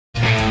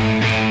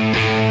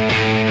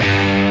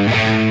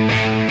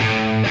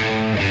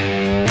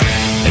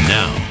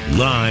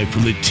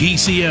from the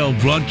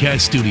TCL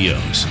Broadcast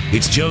Studios,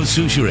 it's Joe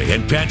Souchere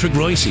and Patrick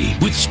Royce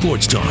with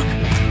Sports Talk.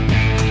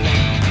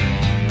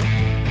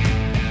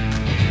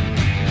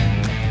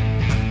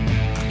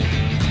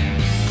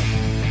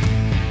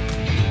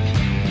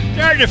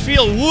 Starting to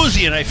feel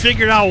woozy, and I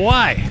figured out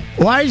why.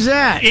 Why's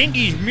that?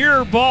 Ingy's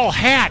mirror ball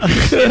hat.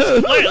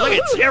 Look,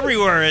 it's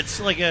everywhere. It's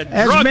like a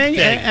drug thing.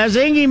 As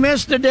Ingy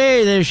missed a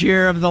day this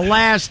year of the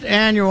last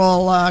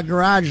annual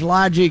Garage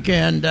Logic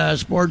and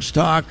Sports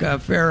Talk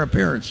fair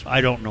appearance.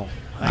 I don't know.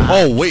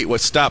 Wait. What?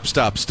 Stop.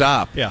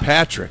 Yeah.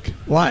 Patrick.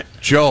 What?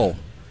 Joe.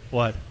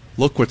 What?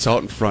 Look what's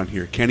out in front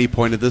here. Kenny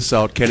pointed this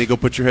out. Kenny, go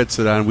put your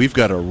headset on. We've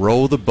got a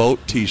Row the Boat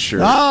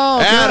T-shirt.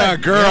 Oh,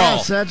 Atta girl.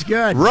 Yes, that's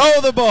good.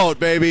 Row the boat,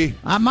 baby.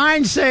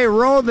 Mine say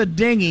row the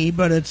dinghy,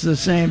 but it's the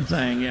same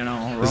thing, you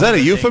know. Is that a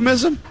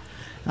euphemism?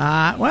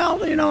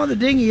 Well, you know, the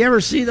dinghy, you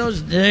ever see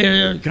those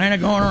kind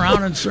of going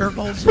around in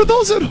circles? For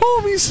those at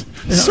home, he's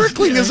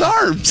circling his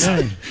arms.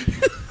 They're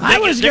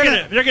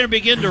going to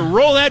begin to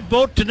row that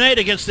boat tonight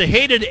against the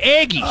hated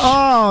Aggies.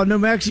 Oh, New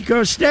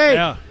Mexico State.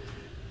 Yeah.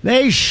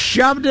 They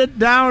shoved it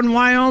down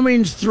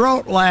Wyoming's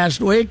throat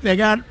last week. They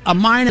got a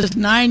minus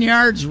 9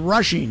 yards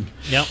rushing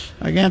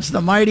against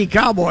the mighty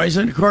Cowboys.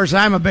 And, of course,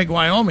 I'm a big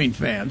Wyoming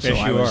fan, so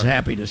I was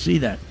happy to see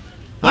that.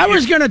 I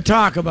was going to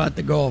talk about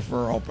the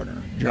Gopher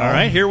opener, Joe. All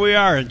right, here we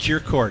are. It's your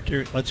court.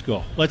 Here, let's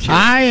go. Let's hear it.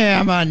 I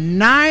am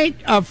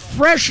a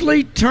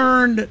freshly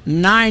turned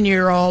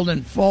 9-year-old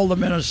in Fulda,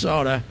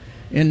 Minnesota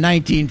in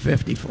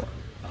 1954.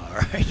 All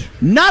right.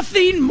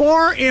 Nothing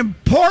more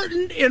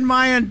important in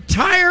my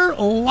entire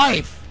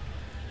life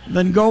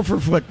than Gopher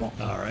football.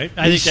 All right.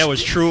 I think that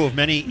was true of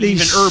many,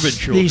 even urban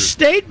children. The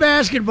state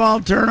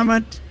basketball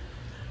tournament,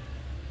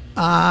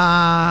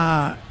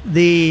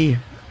 the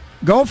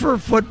Gopher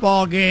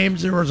football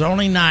games, there was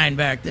only 9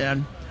 back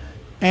then,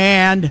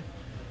 and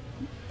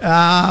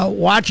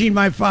watching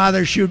my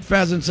father shoot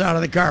pheasants out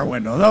of the car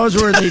window. Those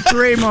were the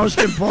 3 most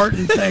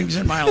important things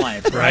in my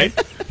life, right?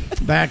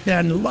 Back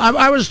then,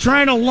 I was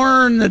trying to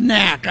learn the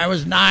knack. I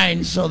was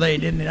 9, so I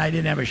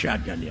didn't have a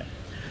shotgun yet.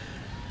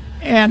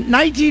 And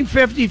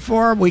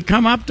 1954, we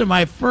come up to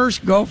my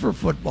first Gopher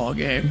football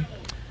game.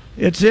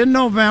 It's in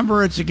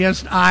November. It's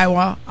against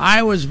Iowa.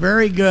 Iowa's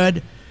very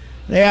good.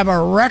 They have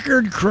a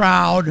record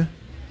crowd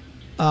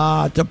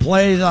to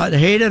play the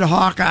hated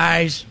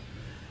Hawkeyes.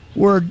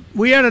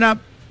 We ended up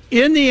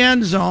in the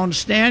end zone,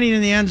 standing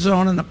in the end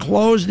zone in the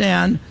closed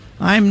end.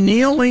 I'm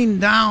kneeling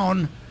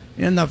down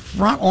in the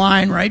front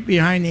line right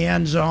behind the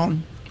end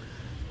zone.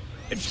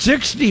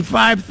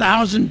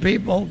 65,000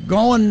 people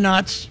going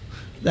nuts.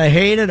 The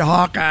hated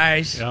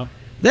Hawkeyes. Yeah.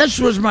 This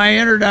was my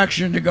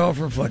introduction to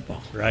Gopher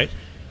football. Right.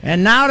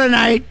 And now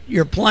tonight,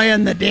 you're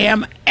playing the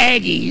damn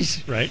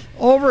Aggies. Right.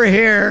 Over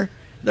here,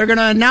 they're going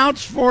to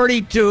announce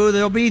 42.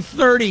 There'll be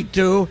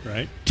 32.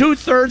 Right.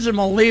 2/3 of them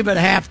will leave at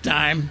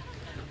halftime.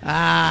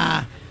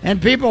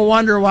 And people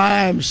wonder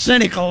why I'm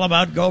cynical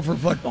about Gopher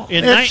football.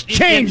 It's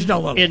changed a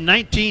little. In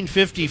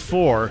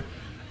 1954,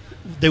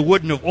 they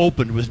wouldn't have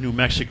opened with New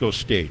Mexico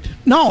State.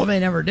 No, they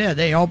never did.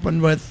 They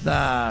opened with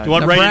right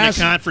Nebraska.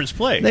 into conference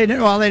play. They'd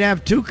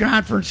have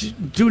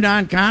two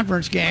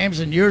non-conference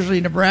games, and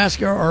usually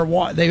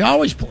Nebraska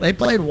they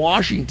played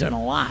Washington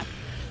a lot,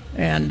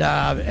 and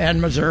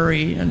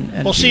Missouri and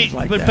teams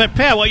like that. But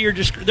Pat,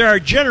 there are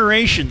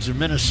generations of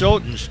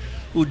Minnesotans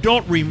who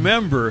don't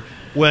remember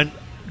when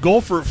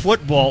Gopher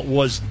football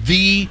was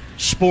the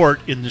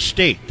sport in the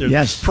state.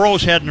 The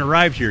pros hadn't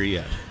arrived here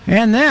yet.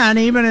 And then,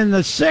 even in the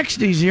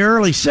 60s, the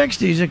early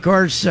 60s, of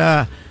course,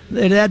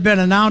 it had been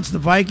announced the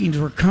Vikings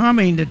were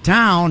coming to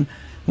town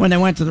when they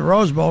went to the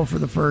Rose Bowl for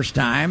the first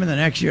time, and the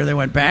next year they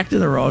went back to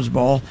the Rose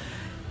Bowl.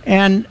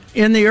 And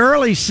in the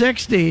early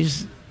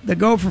 60s, the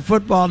Gopher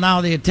football, now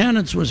the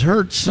attendance was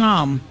hurt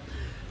some,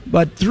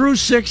 but through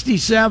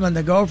 67,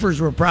 the Gophers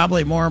were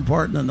probably more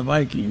important than the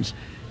Vikings.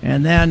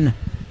 And then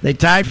they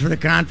tied for the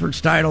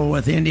conference title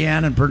with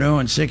Indiana and Purdue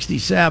in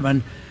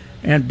 67.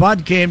 And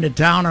Bud came to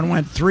town and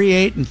went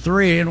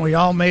 3-8-3, and we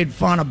all made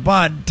fun of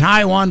Bud.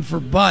 Tie one for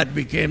Bud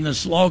became the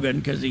slogan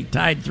because he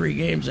tied 3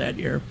 games that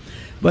year.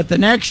 But the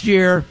next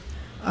year,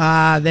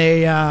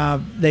 they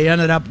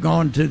ended up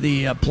going to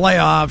the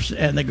playoffs,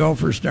 and the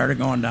Gophers started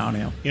going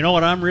downhill. You know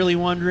what I'm really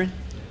wondering?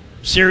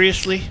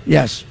 Seriously?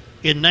 Yes.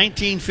 In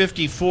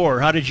 1954,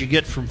 how did you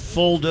get from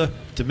Fulda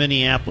to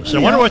Minneapolis? I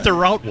wonder what the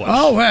route was.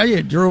 Oh, well,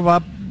 you drove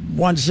up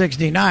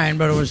 169,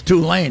 but it was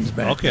 2 lanes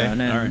back then,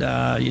 and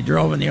right. You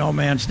drove in the old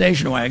man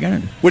station wagon.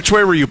 And which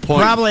way were you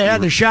pointing? Probably had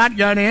the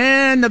shotgun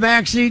in the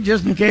back seat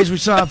just in case we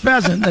saw a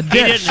pheasant in the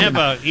ditch.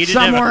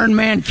 Somewhere in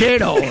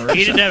Mankato.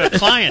 He didn't have a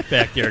client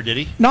back there, did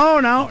he? No,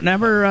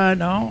 never.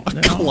 No.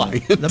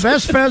 Client. The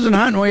best pheasant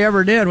hunting we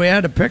ever did, we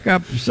had to pick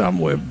up some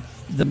with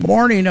the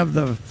morning of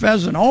the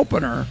pheasant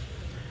opener.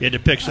 You had to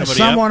pick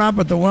someone up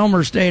at the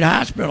Wilmer State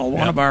Hospital.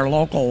 One of our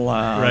local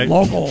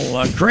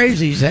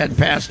crazies had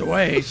passed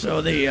away,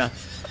 so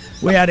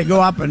we had to go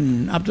up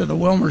to the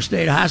Wilmer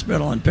State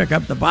Hospital and pick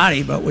up the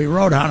body. But we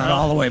road hunted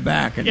all the way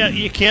back. And,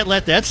 you can't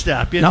let that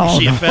stop you. You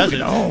see a pheasant.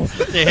 No.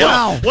 What the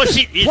hell?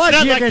 It's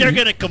not like they're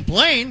going to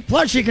complain.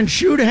 Plus, you can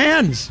shoot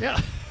hens. Yeah.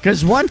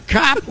 Because what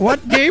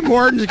game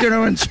warden's going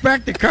to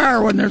inspect the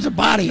car when there's a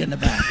body in the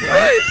back,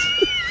 right?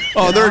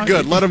 Oh, they're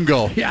good. Let them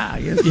go. Yeah,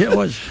 it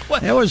was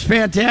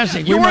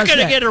fantastic. You weren't going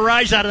to get a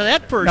rise out of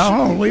that person.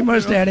 No, we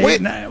must have we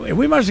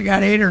must have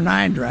got 8 or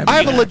 9 driving.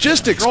 I have a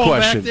logistics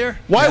question.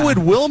 Why would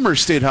Wilmer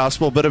State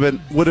Hospital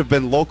would have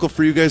been local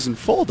for you guys in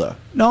Fulda?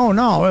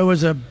 No, it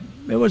was a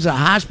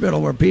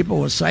hospital where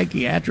people with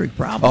psychiatric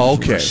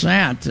problems were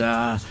sent.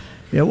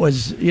 It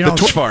was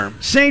the farm.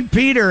 St.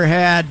 Peter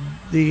had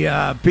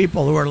the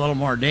people who were a little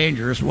more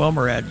dangerous.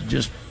 Wilmer had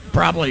just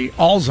probably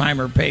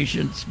Alzheimer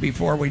patients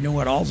before we knew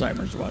what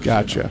Alzheimer's was.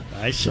 Gotcha.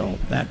 So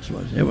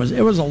it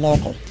was a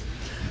local.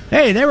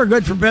 Hey, they were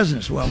good for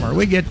business, Wilmer.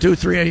 We get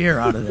 2-3 a year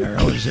out of there.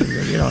 It was,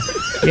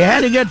 you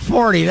had to get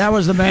 40. That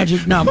was the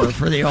magic number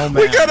for the old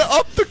man. We got to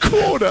up the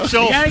quota.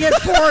 So you got to get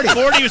 40.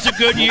 40 was a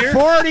good year.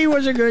 40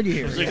 was a good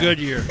year. It was a good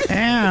year.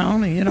 Yeah,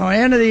 only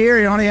end of the year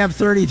you only have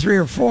 33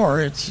 or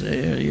 4. It's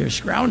you're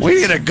scrounging.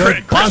 We need a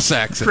good bus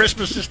accident.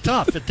 Christmas is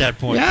tough at that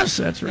point. Yes,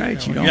 that's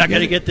right. You're not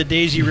going to get the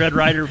Daisy Red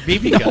Ryder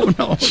BB gun.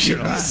 No, you're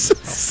not.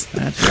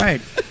 That's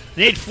right.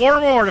 Need 4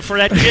 more for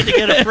that kid to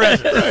get a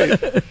present.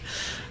 Right.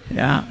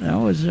 Yeah, that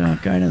was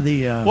kind of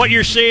the... what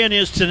you're saying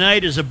is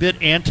tonight is a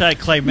bit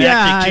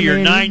anticlimactic to your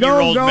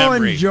 9-year-old memory.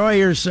 Go enjoy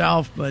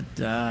yourself, but,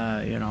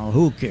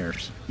 who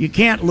cares? You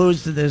can't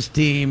lose to this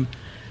team.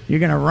 You're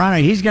going to run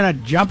it. He's going to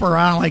jump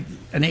around like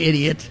an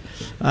idiot,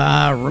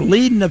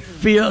 leading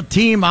the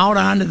team out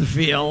onto the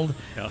field.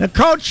 Yeah. The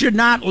coach should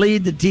not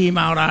lead the team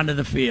out onto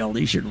the field.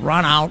 He should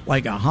run out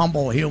like a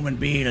humble human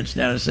being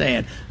instead of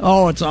saying,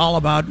 "Oh, it's all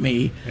about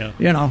me."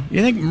 Yeah.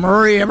 You think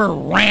Murray ever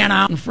ran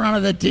out in front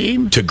of the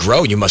team? To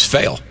grow, you must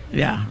fail.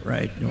 Yeah,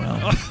 right.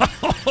 Well,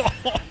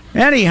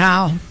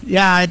 anyhow,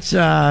 yeah,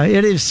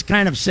 it is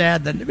kind of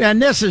sad that,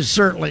 and this has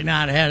certainly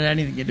not had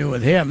anything to do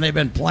with him. They've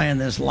been playing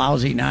this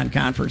lousy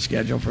non-conference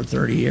schedule for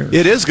 30 years.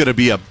 It is going to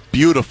be a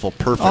beautiful,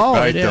 perfect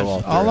night,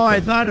 though. Although I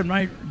thought it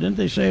might. Didn't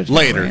they say it's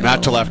later,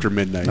 not till after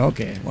midnight?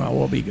 Okay, well,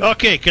 we'll be good.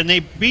 Okay, can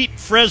they beat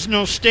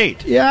Fresno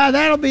State? Yeah,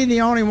 that'll be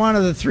the only one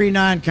of the 3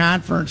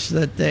 non-conference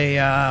that they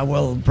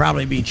will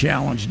probably be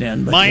challenged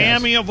in. But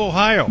Miami of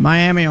Ohio.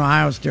 Miami,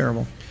 Ohio's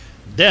terrible.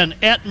 Then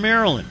at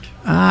Maryland.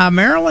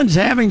 Maryland's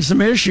having some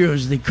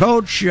issues. The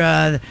coach,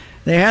 they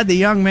had the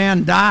young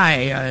man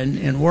die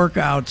in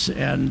workouts,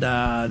 and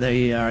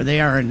they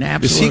are in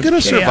absolute. Is he going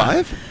to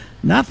survive?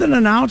 Nothing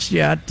announced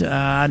yet.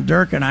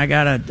 Durkin,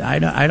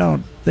 I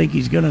don't think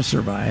he's going to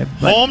survive.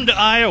 But home to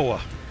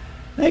Iowa.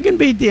 They can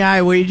beat the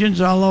Iowegians,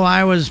 although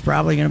Iowa's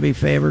probably going to be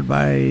favored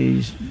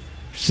by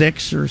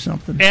 6 or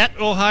something. At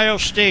Ohio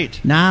State.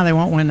 Nah, they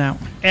won't win that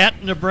one.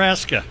 At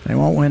Nebraska. They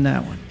won't win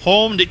that one.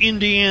 Home to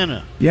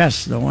Indiana.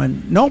 Yes, the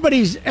one.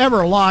 Nobody's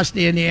ever lost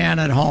to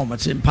Indiana at home.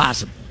 It's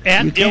impossible.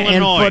 At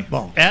Illinois. In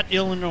football. At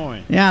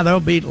Illinois. Yeah, they'll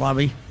beat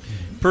Lovey.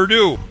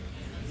 Purdue.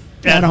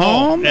 At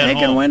home, they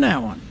can win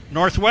that one.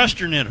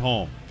 Northwestern at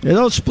home. Yeah,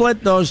 they'll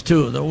split those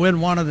 2. They'll win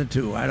one of the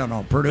 2. I don't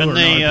know, Purdue and or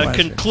they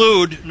Northwestern.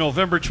 Conclude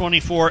November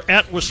 24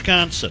 at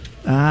Wisconsin.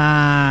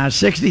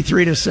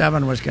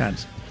 63-7,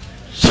 Wisconsin.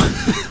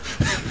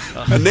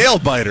 A nail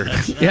biter.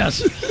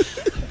 Yes.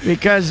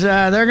 Because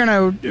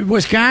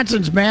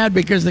Wisconsin's mad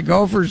because the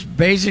Gophers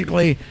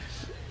basically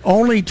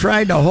only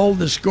tried to hold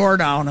the score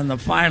down in the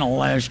final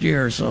last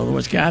year, so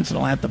Wisconsin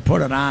will have to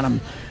put it on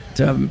them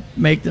to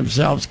make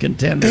themselves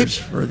contenders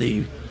for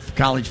the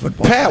college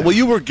football. Pat, will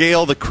you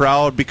regale the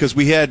crowd, because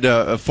we had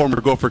a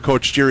former Gopher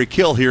coach Jerry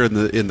Kill here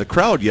in the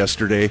crowd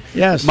yesterday.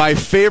 Yes. My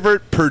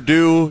favorite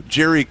Purdue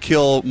Jerry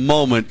Kill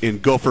moment in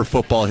Gopher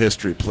football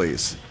history,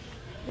 please.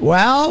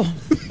 Well,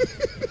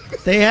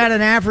 they had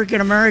an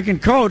African-American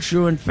coach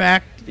who, in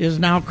fact, is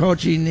now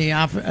coaching the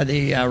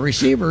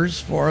receivers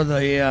for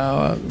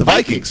the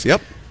Vikings.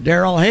 Yep.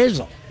 Darrell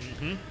Hazel.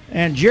 Mm-hmm.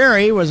 And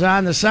Jerry was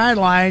on the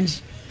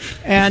sidelines,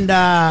 and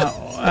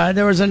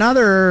there was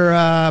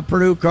another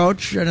Purdue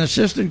coach, an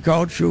assistant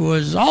coach, who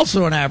was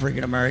also an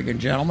African-American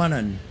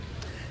gentleman,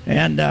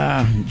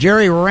 and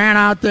Jerry ran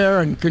out there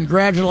and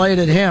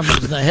congratulated him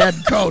as the head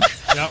coach.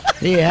 Yep.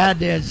 He had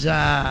his, he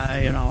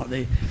got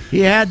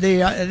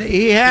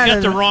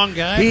the wrong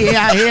guy. He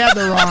had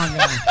the wrong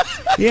guy.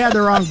 He had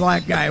the wrong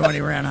black guy when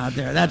he ran out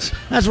there. That's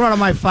one of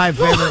my 5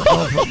 favorite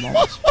Gopher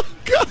moments.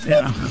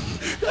 Yeah.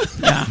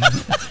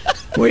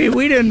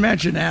 We didn't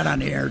mention that on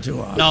the air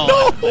too often. No. I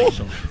don't think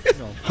so.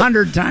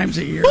 100 times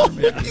a year.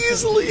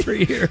 Easily.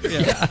 3 years.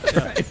 Yeah,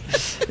 right.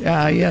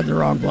 Yeah, he had the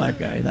wrong black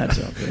guy. That's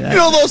okay.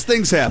 Those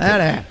things happen.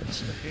 That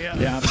happens.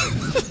 Yeah.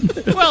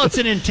 Well, it's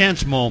an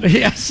intense moment.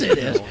 Yes, it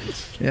is.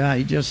 Yeah,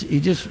 he just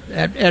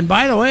and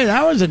by the way,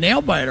 that was a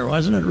nail biter,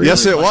 wasn't it? Really?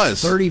 Yes, it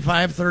was.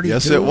 35-32.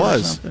 Yes, it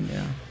was.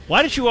 Yeah.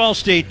 Why don't you all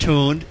stay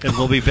tuned, and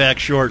we'll be back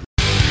shortly.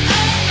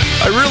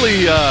 I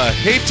really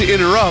hate to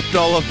interrupt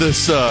all of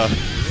this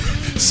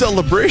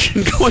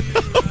celebration going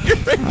on here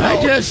right now.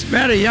 I just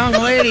met a young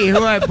lady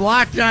who I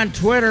blocked on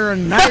Twitter,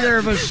 and neither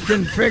of us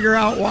can figure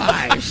out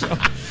why. So.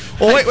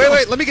 Oh, wait.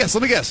 Let me guess.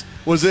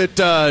 Was it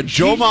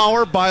Joe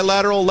Mauer,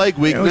 bilateral leg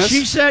weakness?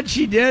 She said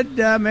she did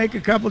make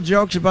a couple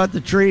jokes about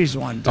the trees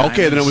one time.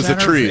 Okay, then it was the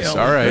trees. Field.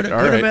 All right. Could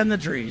have been the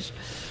trees.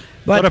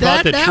 But what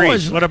about the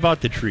trees? What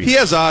about the trees? He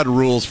has odd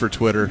rules for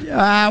Twitter.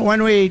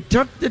 When we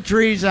took the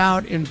trees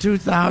out in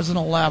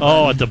 2011.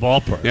 Oh, at the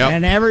ballpark. Yep.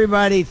 And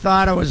everybody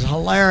thought it was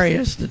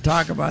hilarious to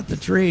talk about the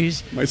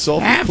trees.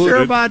 Myself After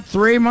included. about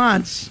 3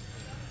 months,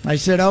 I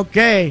said,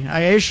 okay,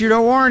 I issued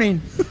a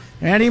warning.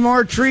 Any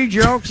more tree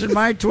jokes in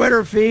my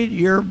Twitter feed,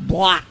 you're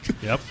blocked.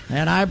 Yep.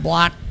 And I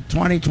blocked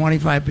 20,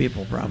 25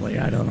 people probably.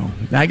 I don't know.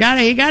 You got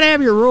to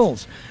have your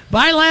rules.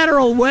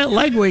 Bilateral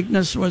leg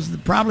weakness was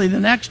probably the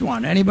next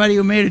one. Anybody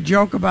who made a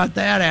joke about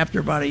that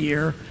after about a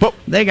year, but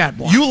they got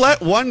blocked. You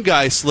let one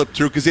guy slip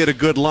through because he had a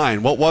good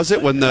line. What was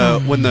it when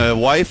the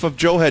wife of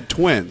Joe had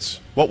twins?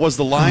 What was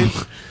the line?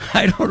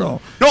 I don't know.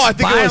 No, I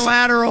think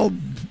bilateral it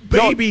was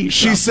baby. No,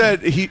 she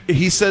said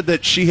he said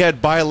that she had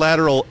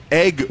bilateral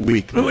egg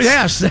weakness.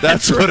 Yes,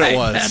 that's what right, it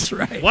was. That's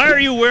right. Why are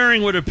you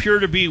wearing what appear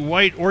to be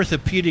white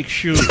orthopedic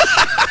shoes?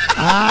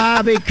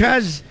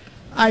 Because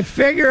I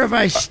figure if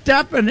I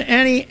step in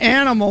any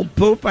animal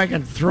poop, I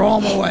can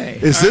throw them away.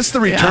 Is this the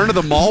return of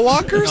the mall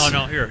walkers?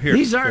 No, here.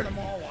 These are the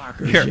mall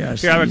walkers, Here,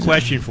 yes. I have a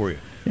question for you.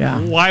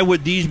 Yeah. Why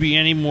would these be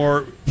any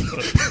more...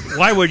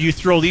 why would you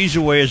throw these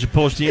away as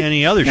opposed to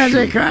any other shoe? Because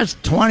they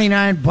cost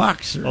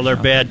 $29. Well, they're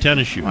bad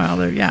tennis shoes. Well,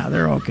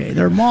 they're okay.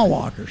 They're mall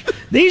walkers.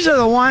 These are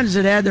the ones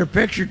that had their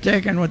picture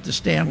taken with the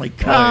Stanley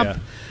Cup. Oh, yeah.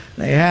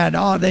 They had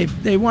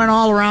they went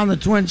all around the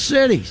Twin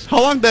Cities.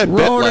 How long did that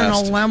bet Rode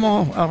last? in a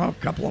limo. A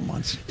couple of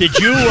months. Did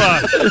you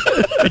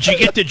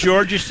get to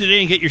George's today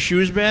and get your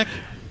shoes back?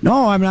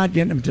 No, I'm not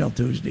getting them till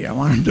Tuesday. I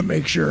wanted to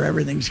make sure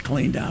everything's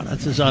cleaned out.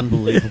 This is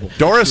unbelievable.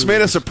 Doris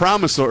made us a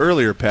promise though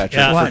earlier,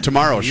 Patrick, for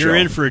tomorrow's show. You're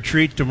in for a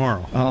treat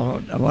tomorrow. Oh,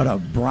 what a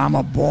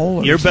Brahma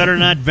bowl! You better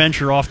not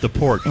venture off the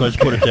porch. Let's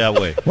put it that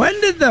way. When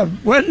did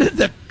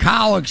the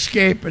cow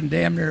escape and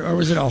damn near, or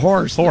was it a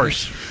horse?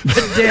 Horse.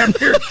 That damn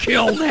near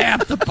killed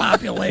half the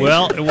population.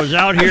 Well, it was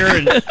out here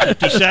and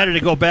decided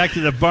to go back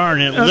to the barn,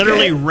 and it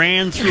literally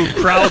ran through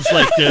crowds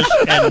like this,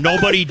 and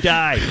nobody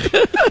died.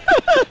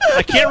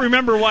 I can't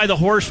remember why the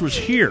horse was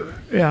here.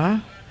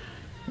 Yeah.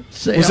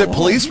 Was it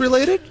police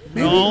related?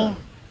 Maybe. No.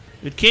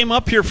 It came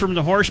up here from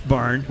the horse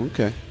barn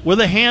with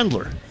a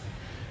handler.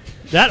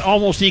 That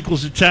almost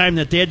equals the time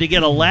that they had to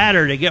get a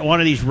ladder to get one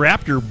of these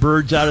raptor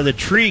birds out of the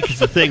tree because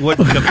the thing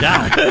wouldn't come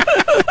down.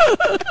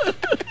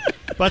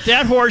 But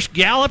that horse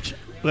galloped,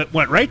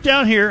 went right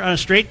down here on a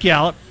straight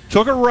gallop,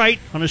 took a right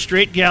on a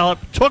straight gallop,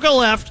 took a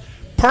left,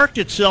 parked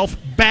itself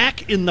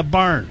back in the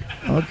barn.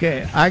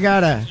 Okay,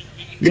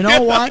 you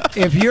know what?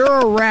 If you're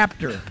a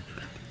raptor,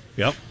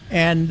 yep,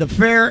 and the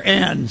fair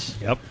ends,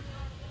 yep,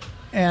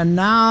 and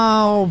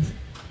now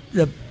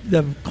the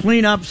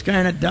cleanup's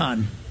kind of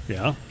done.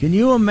 Yeah. Can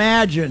you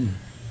imagine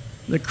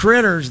the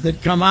critters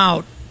that come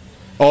out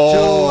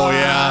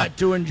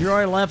to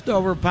enjoy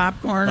leftover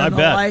popcorn and the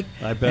like?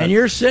 I bet. And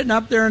you're sitting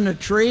up there in the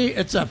tree.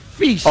 It's a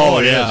feast. Oh,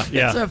 yeah.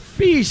 It's a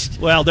feast.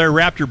 Well, they're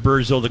raptor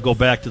birds, though, that go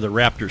back to the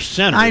raptor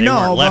center. I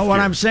know, but what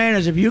here. I'm saying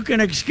is if you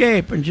can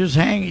escape and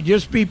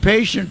just be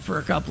patient for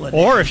a couple of days.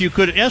 Or if you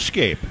could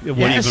escape, it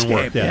wouldn't even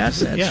work.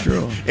 Yes, that's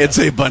true. It's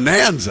a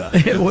bonanza.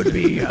 It would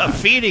be a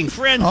feeding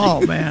frenzy.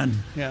 Oh, man.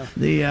 Yeah.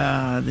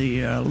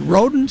 The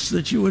rodents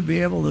that you would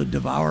be able to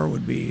devour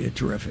would be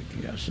terrific.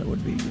 Yes, it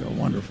would be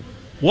wonderful.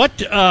 What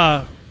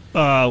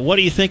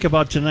do you think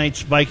about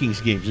tonight's Vikings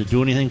game? Does it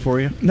do anything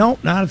for you?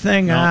 Nope, not a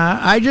thing. No.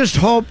 I just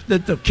hope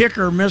that the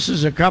kicker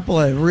misses a couple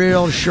of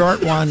real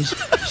short ones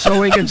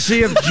so we can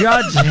see if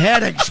Judd's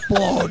head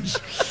explodes.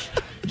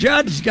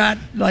 Judd's got,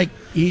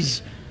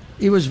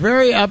 he was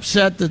very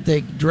upset that they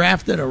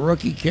drafted a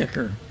rookie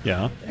kicker.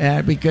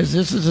 Yeah. Because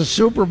this is a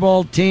Super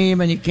Bowl team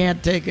and you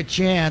can't take a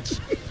chance.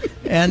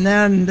 And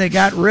then they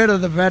got rid of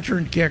the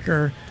veteran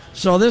kicker.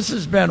 So this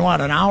has been,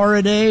 an hour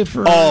a day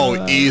for...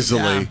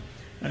 easily. Yeah,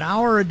 an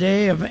hour a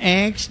day of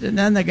angst, and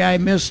then the guy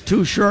missed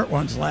 2 short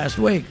ones last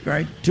week,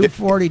 right?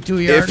 242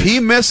 yards. If he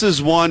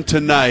misses one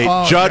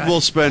tonight, Judd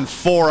will spend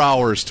 4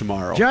 hours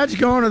tomorrow. Judd's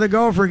going to the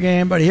Gopher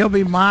game, but he'll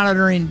be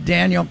monitoring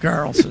Daniel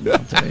Carlson, I'll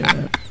tell you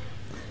that.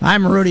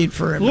 I'm rooting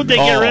for him. Who did they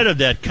get rid of,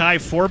 that Kai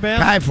Forbath?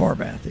 Kai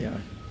Forbath, yeah.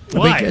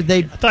 Why?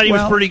 I thought he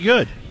was pretty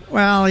good.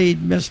 Well, he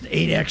missed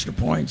 8 extra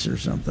points or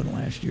something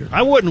last year.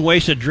 I wouldn't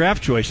waste a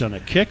draft choice on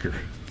a kicker.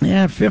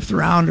 Yeah, 5th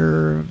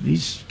rounder.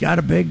 He's got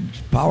a big,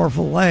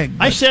 powerful leg.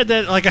 I said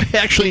that like I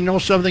actually know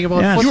something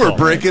about football. You were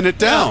breaking it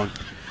down.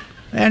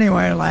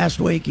 Anyway,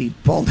 last week he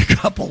pulled a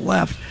couple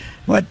left.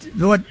 What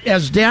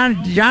as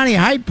Johnny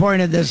Height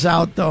pointed this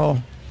out,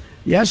 though,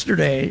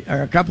 yesterday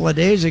or a couple of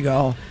days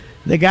ago,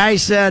 the guy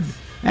said,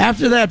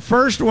 after that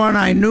first one,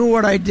 I knew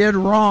what I did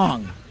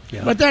wrong.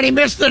 Yeah. But then he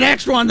missed the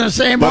next one the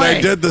same way. But I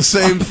did the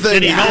same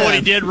thing. Did he know what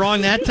he did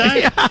wrong that time?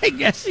 Yeah, I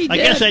guess he did. I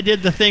guess I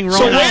did the thing wrong.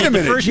 So wait a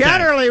minute.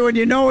 Generally, when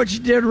you know what you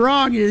did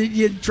wrong,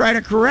 you try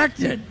to correct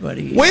it. But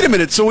wait a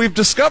minute. So we've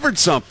discovered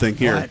something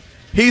here. What?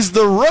 He's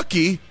the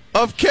rookie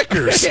of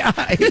kickers. Yeah,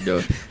 he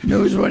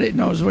knows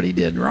what he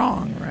did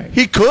wrong. Right.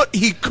 He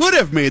could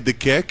have made the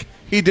kick.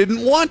 He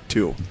didn't want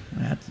to.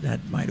 That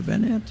might have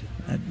been it.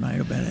 That might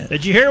have been it.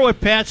 Did you hear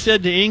what Pat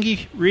said to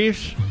Ingy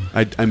Reeves?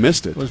 I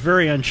missed it. Was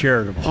very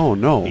uncharitable. Oh,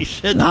 no. He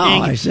said, No,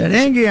 I said,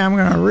 Ingy, I'm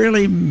going to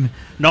really.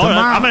 No,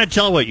 tomorrow. I'm going to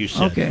tell what you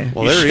said. Okay.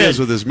 Well, there he is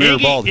with his mirror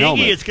bald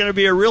helmet. Iggy, it's going to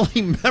be a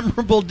really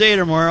memorable day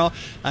tomorrow.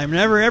 I'm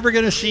never, ever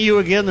going to see you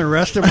again the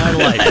rest of my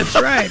life. That's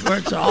right.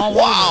 It's all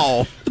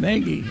Wow.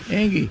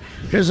 Ingy.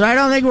 Because I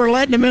don't think we're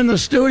letting him in the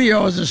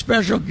studio as a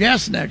special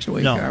guest next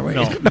week, are we?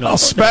 No.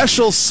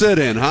 Special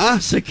sit-in, huh?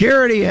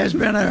 Security has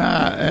been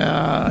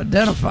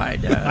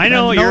identified. I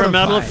know you're a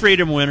Medal of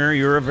Freedom winner.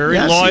 You're a very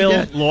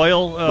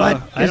loyal.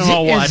 But I don't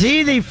know what. Is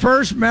he the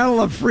first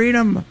Medal of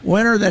Freedom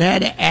winner that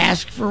had to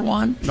ask for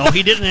one? No,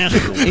 he didn't ask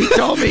for one. He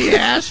told me he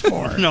asked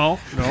for it. No.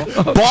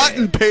 Okay. Bought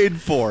and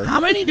paid for. How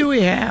many do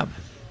we have?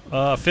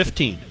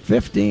 15.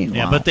 15.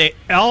 Yeah, wow. but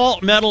all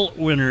medal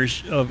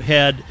winners have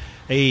had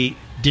a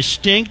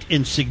distinct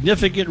and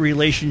significant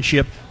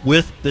relationship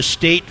with the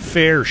state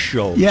fair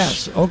shows.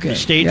 Yes, okay. The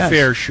state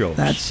fair shows.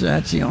 That's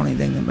the only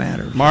thing that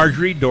matters.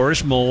 Marjorie,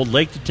 Doris Mold,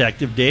 Lake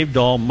Detective, Dave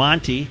Dahl,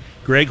 Monty,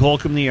 Greg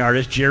Holcomb, the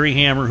artist, Jerry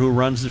Hammer, who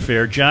runs the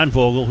fair, John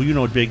Vogel, who you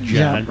know, Big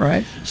John, Yeah,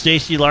 right.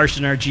 Stacy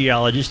Larson, our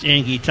geologist,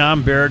 Angie,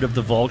 Tom Barrett of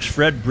the Volks,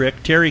 Fred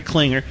Brick, Terry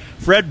Klinger,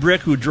 Fred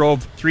Brick, who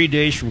drove 3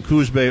 days from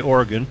Coos Bay,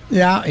 Oregon.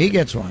 Yeah, he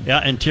gets one. Yeah,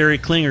 and Terry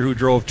Klinger, who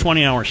drove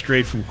 20 hours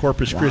straight from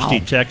Corpus Christi,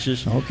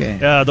 Texas. Okay.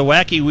 The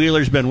Wacky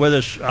Wheeler's been with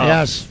us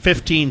Yes.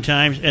 15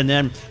 times, and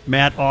then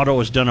Matt Otto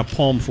has done a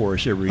poem for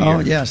us every year. Oh,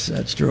 yes,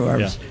 that's true.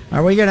 Yeah.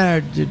 Are we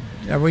gonna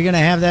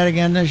have that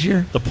again this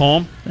year? The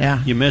poem?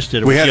 Yeah. You missed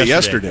it. We had it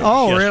yesterday.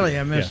 Oh, Yesterday. really?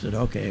 I missed it.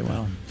 Okay,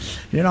 well,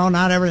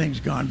 not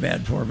everything's gone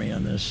bad for me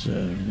on this.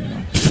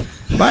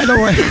 By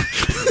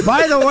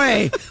the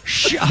way,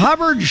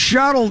 Hubbard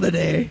shuttle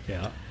today.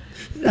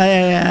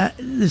 Yeah.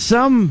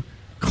 Some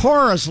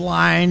chorus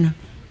line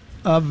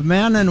of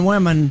men and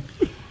women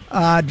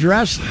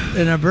dressed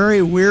in a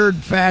very weird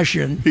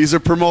fashion. He's a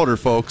promoter,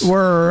 folks.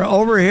 We're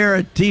over here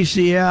at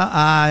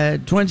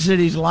TCL, Twin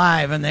Cities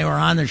Live, and they were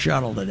on the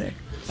shuttle today.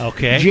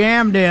 Okay.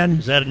 Jammed in.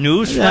 Is that a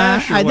news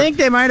flash? I think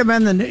they might have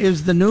been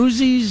is the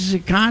Newsies.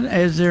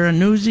 Is there a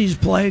Newsies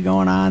play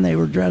going on? They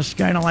were dressed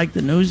kind of like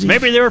the Newsies.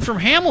 Maybe they were from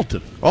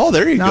Hamilton. Oh,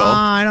 there you No, go.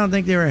 I don't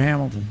think they were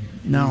Hamilton.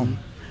 No.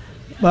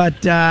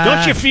 But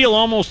Don't you feel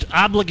almost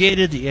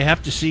obligated that you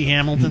have to see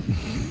Hamilton?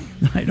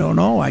 I don't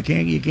know.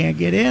 You can't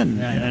get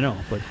in. I know,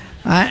 but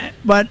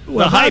About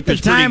hype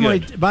is pretty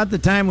good. about the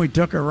time we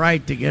took a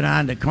right to get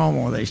on to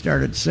Como, they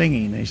started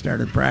singing. They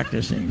started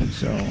practicing.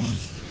 So,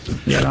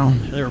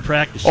 they were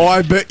practicing. Oh,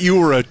 I bet you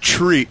were a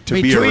treat to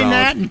be around. Between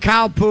that and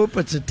cow poop,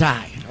 it's a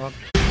tie.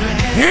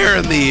 Here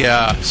in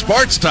the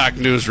Sports Talk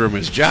newsroom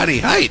is Johnny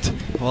Height.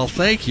 Well,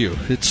 thank you.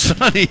 It's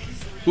sunny,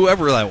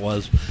 whoever that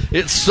was.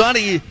 It's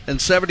sunny and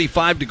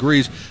 75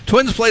 degrees.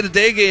 Twins played a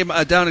day game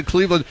down in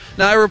Cleveland.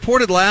 Now, I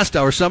reported last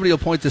hour, somebody will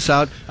point this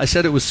out, I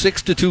said it was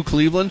 6-2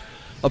 Cleveland.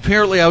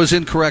 Apparently, I was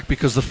incorrect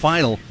because the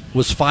final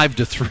was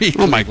 5-3.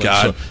 Oh, my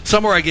God. So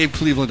somewhere I gave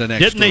Cleveland an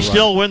extra Didn't they run.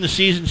 still win the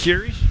season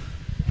series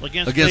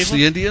against Against Cleveland?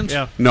 the Indians?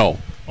 Yeah. No.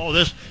 Oh,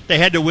 they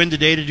had to win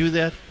today to do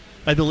that,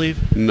 I believe.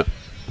 No.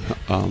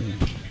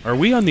 Are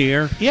we on the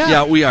air?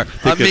 Yeah, we are.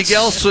 think it's-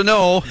 Miguel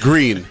Sano.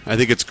 Green. I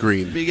think it's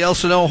green. Miguel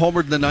Sano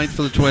homered in the ninth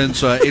for the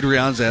Twins.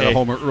 Adrianza had a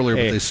homer earlier,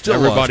 but they still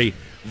everybody.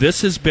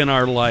 This has been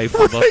our life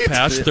for the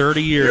past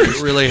 30 years.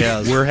 It really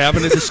has. We're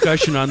having a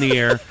discussion on the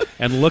air,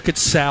 and look at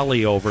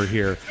Sally over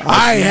here.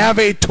 I have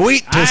a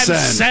tweet to I'm send.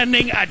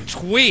 sending a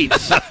tweet.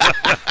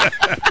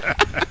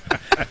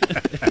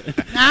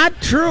 Not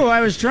true.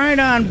 I was trying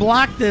to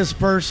unblock this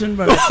person,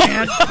 but I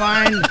can't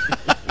find.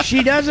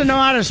 She doesn't know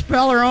how to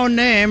spell her own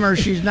name, or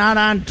she's not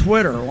on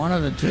Twitter. One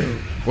of the two.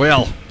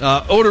 Well,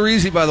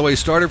 Odorizzi, by the way,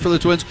 started for the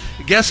Twins.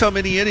 Guess how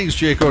many innings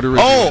Jake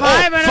Odorizzi?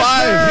 Five and a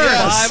third.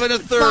 Yes. 5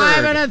 1/3.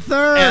 5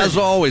 1/3. As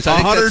always. I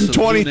think that's the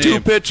new 122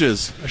 name.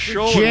 pitches. A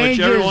show in which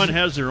Changes- everyone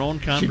has their own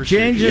She conversation.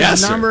 changes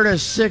Yes, the sir. number to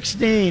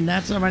 16.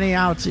 That's how many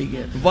outs he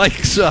gets.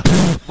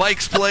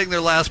 Vikes playing their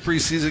last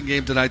preseason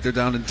game tonight. They're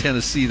down in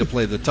Tennessee to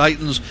play the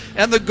Titans.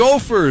 And the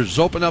Gophers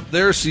open up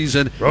their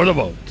season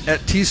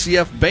at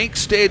TCF Bank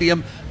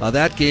Stadium.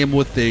 That game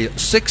with a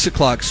 6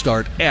 o'clock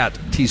start at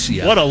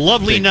TCF. What a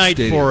lovely Bank night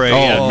Stadium. for a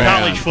man.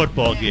 college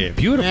football game.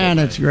 Beautiful. And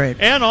it's great.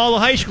 And all the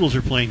high schools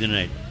are playing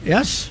tonight.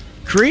 Yes.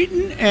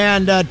 Creighton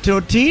and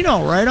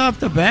Totino right off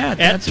the bat.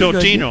 At That's a good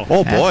Totino. game.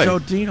 Oh, boy. At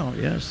Totino,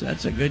 yes.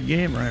 That's a good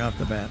game right off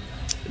the bat.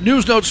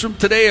 News notes from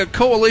today. A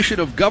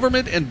coalition of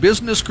government and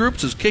business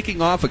groups is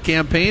kicking off a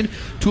campaign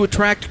to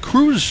attract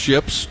cruise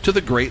ships to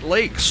the Great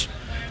Lakes.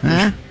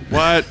 Huh?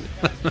 What?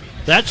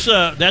 That's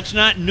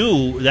not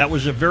new. That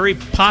was a very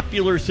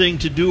popular thing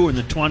to do in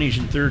the 20s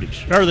and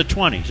 30s. Or the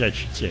 20s, I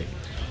should say.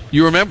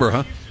 You remember,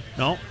 huh?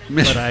 No,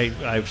 but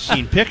I've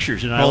seen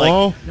pictures, and I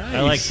like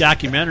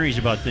documentaries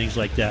about things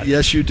like that.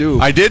 Yes, you do.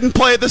 I didn't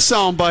play the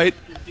soundbite.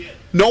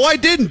 No, I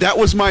didn't. That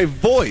was my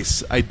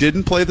voice. I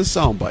didn't play the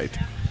soundbite.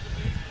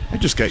 I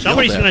just got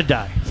Somebody's yelled going to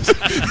at. die.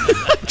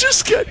 I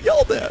just got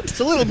yelled at. It's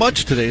a little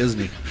much today, isn't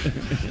he?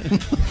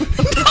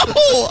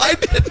 No, I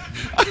didn't.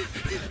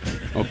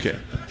 Okay.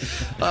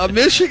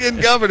 Michigan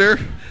Governor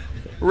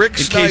Rick In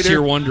Snyder. case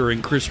you're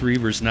wondering, Chris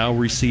Reavers now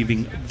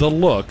receiving the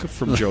look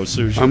from Joe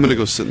Souchere. I'm going to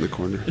go sit in the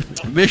corner.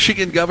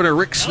 Michigan Governor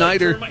Rick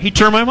Snyder. He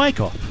turned my mic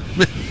off.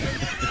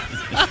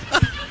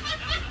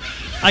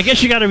 I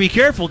guess you got to be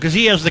careful because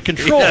he has the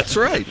control. That's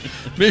right.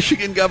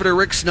 Michigan Governor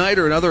Rick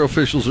Snyder and other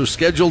officials are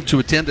scheduled to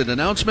attend an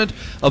announcement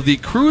of the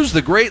Cruise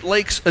the Great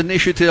Lakes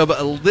initiative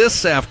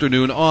this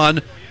afternoon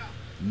on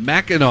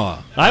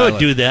Mackinac. I would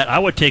do that. I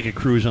would take a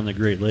cruise on the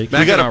Great Lakes.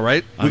 Mackinac,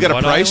 right? We got a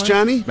what price, island?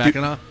 Johnny?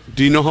 Mackinac.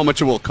 Do you know how much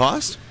it will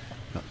cost?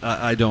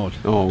 I don't.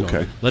 Oh,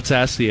 okay. Let's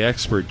ask the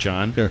expert,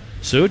 John. Here.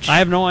 Such? I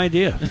have no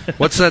idea.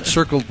 What's that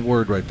circled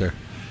word right there?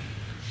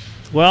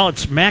 Well,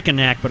 it's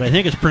Mackinac, but I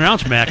think it's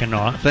pronounced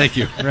Mackinac. Thank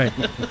you. Right.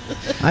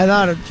 I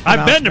thought it.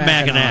 I've been to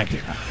Mackinac.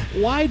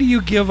 Why do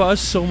you give us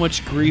so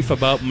much grief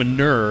about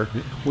Manure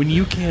when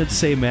you can't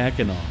say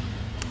Mackinac?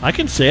 I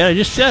can say it. I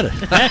just said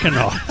it.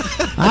 Mackinac.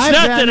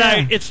 I've been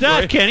there. It's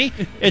not, Kenny.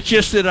 It's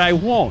just that I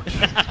won't.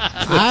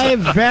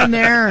 I've been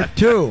there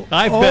too.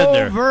 I've been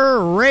there.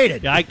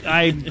 Overrated. I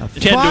tend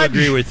to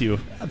agree with you.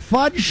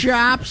 Fudge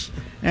shops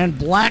and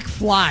black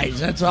flies.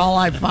 That's all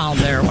I found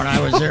there when I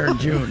was there in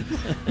June.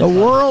 The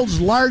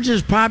world's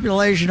largest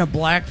population of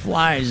black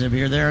flies if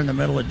you're there in the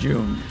middle of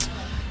June.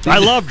 I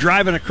love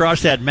driving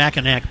across that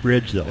Mackinac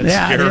Bridge, though.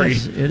 Yeah, scary.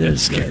 It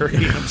is Scary.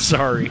 good. I'm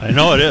sorry. I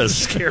know it is.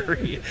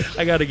 Scary.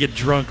 I got to get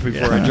drunk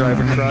before I drive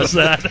across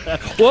that.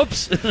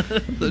 Whoops.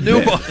 The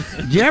new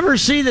Did you ever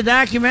see the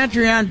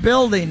documentary on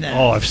building that?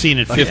 Oh, I've seen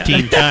it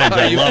 15 times.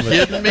 I Are you love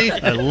it. kidding me?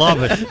 I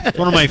love it. It's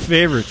one of my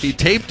favorites. He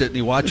taped it and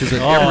he watches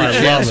it Oh, every I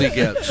chance love he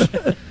gets.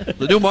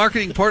 The new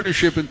marketing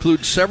partnership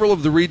includes several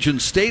of the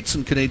region's states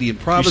and Canadian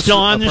provinces. still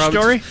on this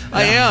story?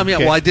 I am. Yeah.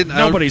 Okay. Well, I didn't.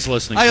 Nobody's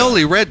listening I to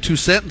only read 2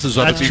 sentences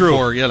of That's it true.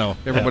 before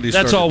everybody started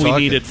That's all we talking.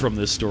 needed from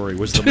this story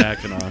was the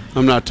Mackinac.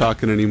 I'm not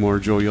talking anymore.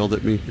 Joe yelled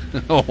at me.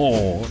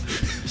 Oh,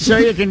 So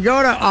you can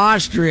go to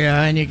Austria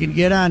and you can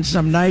get on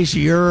some nice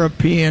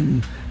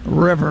European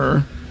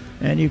river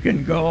and you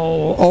can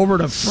go over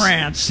to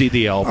France. See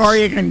the Alps. Or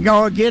you can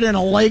go get in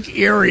a Lake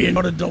Erie and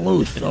go to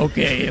Duluth.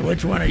 Okay,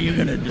 which one are you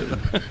going to do?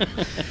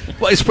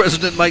 Vice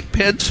President Mike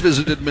Pence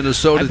visited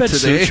Minnesota I bet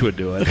today. Such would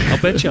do it.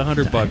 I'll bet you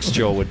 $100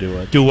 Joe would do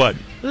it. Do what?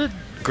 The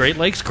Great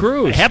Lakes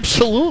Cruise.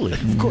 Absolutely.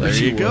 Of course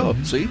There you go.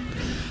 See?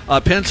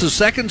 Pence's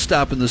second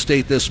stop in the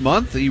state this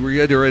month. He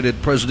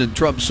reiterated President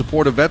Trump's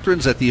support of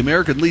veterans at the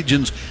American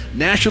Legion's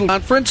National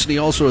Conference, and he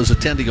also is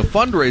attending a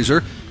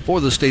fundraiser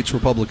for the state's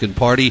Republican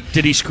Party.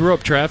 Did he screw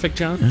up traffic,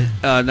 John?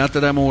 Not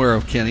that I'm aware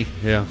of, Kenny.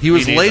 Yeah, He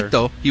was me late, neither.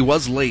 though. He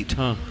was late.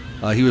 Huh.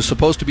 He was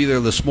supposed to be there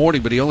this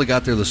morning, but he only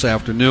got there this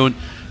afternoon.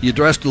 He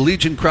addressed a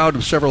Legion crowd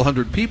of several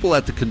hundred people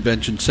at the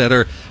convention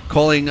center,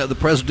 calling the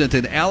president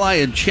an ally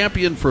and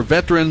champion for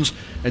veterans,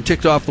 and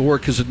ticked off the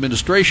work his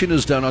administration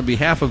has done on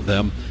behalf of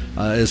them,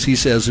 as he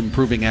says,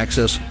 improving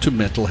access to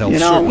mental health You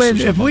know,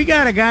 services. if we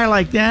got a guy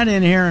like that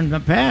in here in the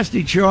past,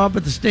 he'd show up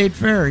at the state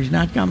fair. He's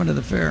not coming to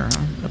the fair,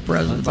 huh? The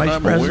president, Not that vice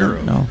I'm aware president?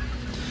 of. No.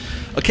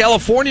 A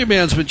California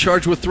man's been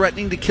charged with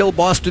threatening to kill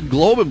Boston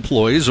Globe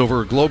employees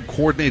over a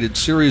Globe-coordinated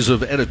series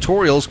of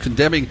editorials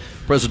condemning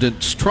President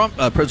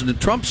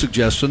Trump's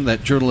suggestion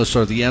that journalists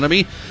are the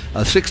enemy.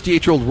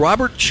 68-year-old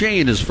Robert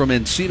Chain is from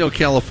Encino,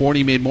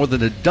 California. He made more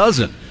than a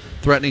dozen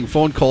threatening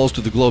phone calls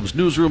to the Globe's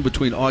newsroom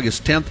between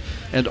August 10th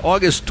and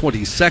August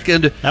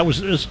 22nd.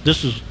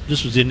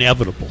 This was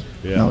inevitable.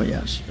 Yeah. Oh,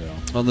 yes.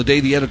 On the day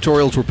the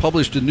editorials were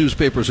published in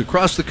newspapers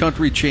across the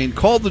country, Chain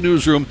called the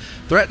newsroom,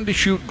 threatened to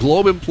shoot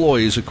Globe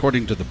employees,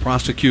 according to the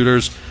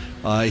prosecutors.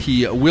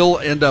 He will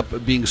end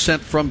up being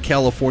sent from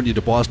California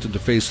to Boston to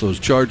face those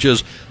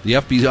charges. The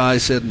FBI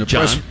said in a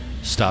John, press...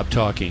 stop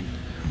talking.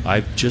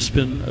 I've just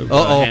been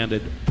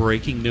handed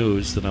breaking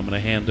news that I'm going to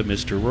hand to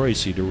Mr.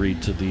 Royce to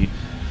read to the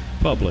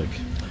public.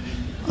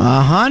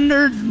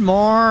 100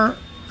 more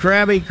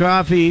Krabby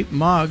Coffee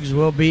mugs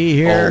will be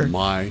here. Oh,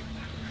 my.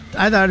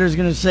 I thought it was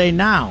going to say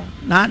now,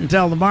 not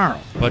until tomorrow.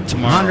 But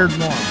tomorrow. 100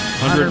 more.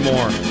 100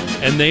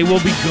 more. And they will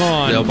be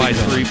gone They'll be by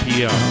gone. 3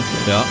 p.m.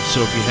 Yeah. So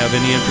if you have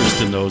any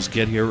interest in those,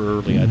 get here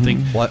early. I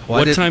think. Why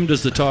What did- time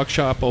does the talk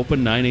shop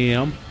open? 9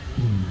 a.m.?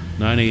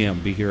 9 a.m.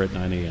 Be here at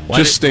 9 a.m.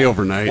 Just stay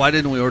overnight. Why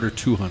didn't we order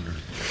 200?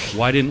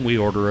 Why didn't we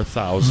order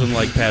 1,000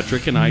 like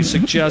Patrick and I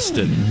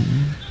suggested?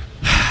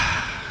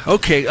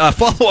 Okay,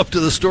 follow up to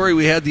the story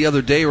we had the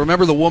other day.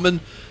 Remember the woman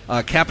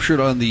captured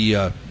on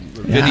the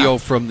video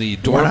from the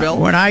doorbell?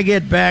 When I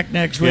get back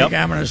next week, Yep.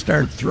 I'm going to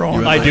start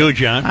throwing. I do,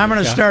 John. I'm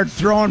going to start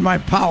throwing my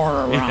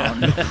power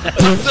around.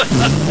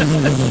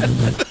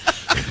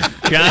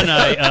 John,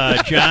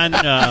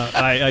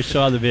 I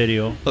saw the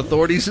video.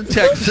 Authorities in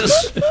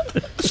Texas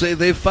say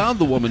they found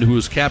the woman who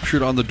was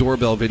captured on the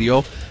doorbell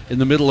video in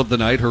the middle of the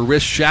night, her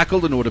wrists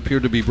shackled and what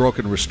appeared to be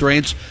broken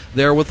restraints.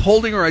 They're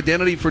withholding her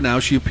identity for now.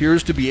 She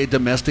appears to be a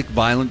domestic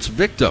violence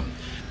victim.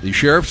 The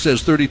sheriff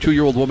says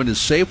 32-year-old woman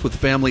is safe with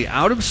family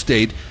out of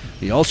state.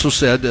 He also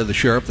said, the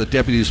sheriff, that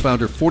deputies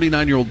found her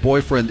 49-year-old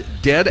boyfriend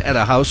dead at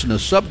a house in a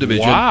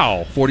subdivision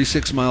Wow.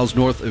 46 miles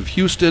north of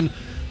Houston.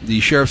 The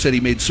sheriff said he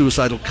made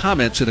suicidal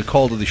comments in a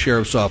call to the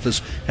sheriff's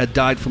office, had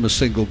died from a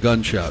single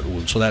gunshot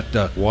wound. So that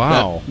that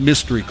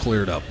mystery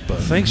cleared up.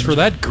 Thanks for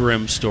that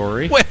grim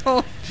story.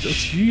 Well,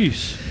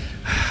 jeez.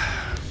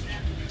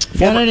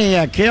 Got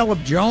any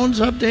Caleb Jones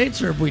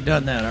updates, or have we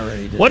done that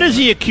already? What is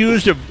he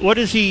accused of? What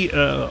is he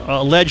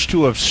alleged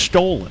to have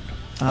stolen?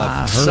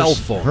 Her cell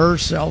phone. Her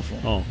cell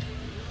phone. Oh.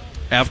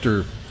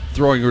 After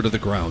throwing her to the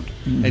ground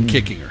and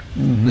kicking her.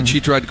 Then she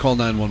tried to call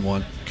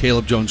 911.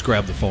 Caleb Jones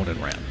grabbed the phone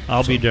and ran.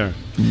 I'll be darned.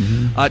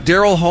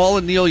 Daryl Hall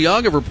and Neil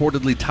Young have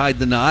reportedly tied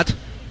the knot.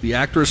 The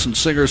actress and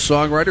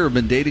singer-songwriter have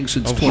been dating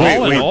since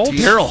 2014.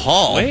 Daryl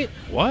Hall. Wait,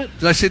 what?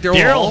 Did I say Daryl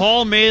Daryl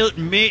Hall? Hall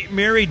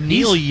married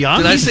Neil Young?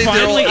 Did I say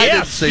Finally, Daryl? I didn't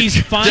yes, say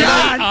he's finally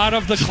John. out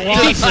of the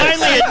closet. He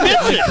finally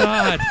admits it.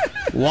 God,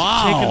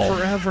 taking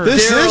forever.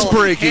 This is Daryl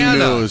breaking Hannah.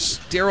 news.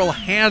 Daryl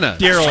Hannah.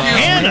 Daryl Excuse me.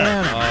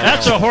 Hannah.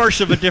 That's a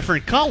horse of a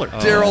different color.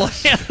 Daryl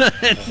Hannah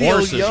and Neil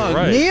Horses, Young.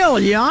 right. Neil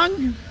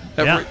Young?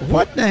 Yeah.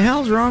 What the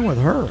hell's wrong with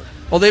her?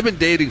 Well, they've been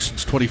dating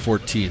since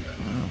 2014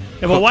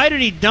 Yeah, but why did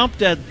he dump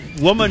that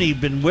woman he'd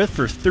been with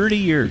for 30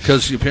 years?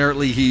 because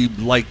apparently he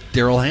liked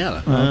Daryl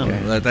Hannah.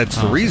 Okay. That's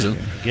the reason.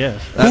 I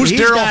guess. Who's He's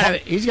Daryl gotta-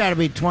 Hall? He's got to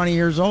be 20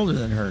 years older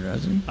than her,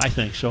 doesn't he? I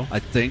think so. I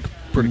think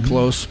pretty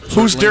close.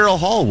 Who's certainly. Daryl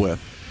Hall with?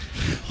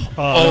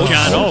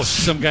 John Oates.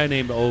 Some guy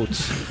named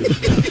Oates.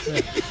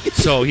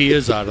 So he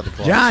is out of the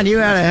closet. John, you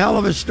had a hell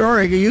of a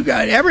story. You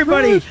got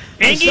everybody.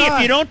 Angie,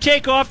 if you don't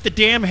take off the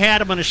damn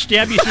hat, I'm going to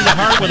stab you through the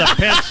heart with a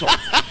pencil.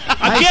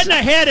 I'm getting a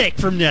headache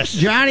from this.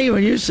 Johnny,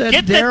 when you said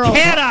Get the Daryl,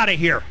 cat out of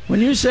here. when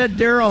you said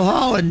Daryl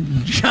Hall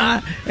and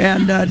John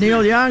and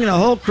Neil Young, the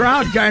whole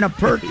crowd kind of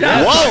perked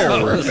up.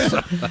 Whoa!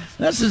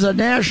 This is a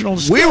national.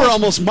 We were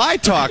almost my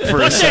talk for a Put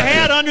the second.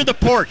 hat under the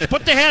porch.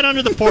 Put the hat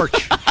under the porch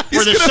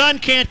where the sun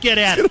can't get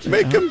at it.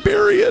 Make him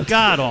bury it.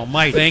 God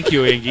almighty. Thank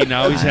you, Iggy.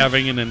 Now he's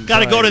having an anxiety. Got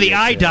to go to the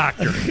eye attack.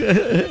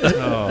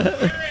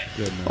 doctor.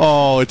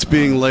 Oh, it's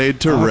being laid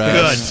to Good.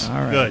 rest. All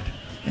right. Good.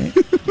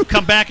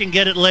 Come back and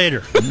get it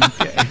later.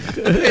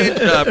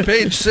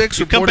 Page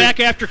 6. Come back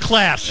after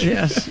class.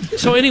 Yes.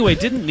 So anyway,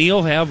 didn't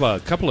Neil have a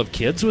couple of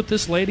kids with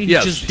this lady?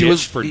 Yes, He just he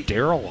was- ditched for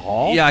Daryl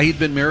Hall? Yeah, he'd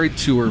been married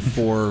to her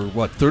for,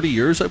 30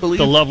 years, I believe?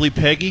 The lovely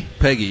Peggy.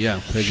 Peggy, yeah.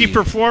 Peggy. She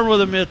performed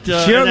with him at She'll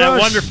in that go-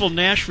 wonderful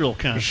Nashville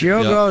concert.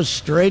 She'll Yeah. go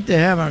straight to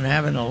heaven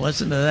having to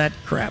listen to that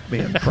crap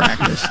being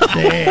practiced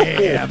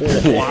day after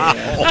day.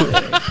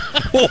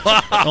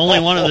 Only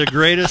one of the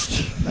greatest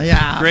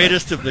Yeah.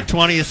 of the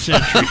 20th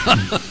century.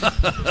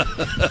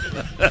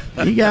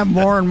 He got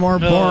more and more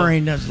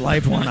boring as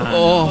life went on.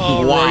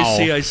 Oh, Wow.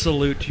 Royce, I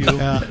salute you.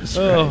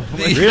 Oh,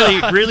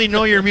 really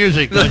know your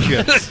music, don't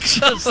you?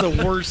 That's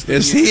the worst thing.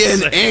 Is he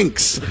in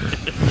inks?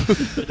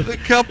 The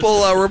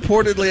couple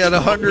reportedly had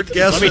 100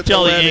 guests Let me at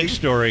tell the the wedding. Ink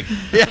story.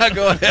 Yeah,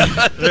 go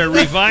ahead. They're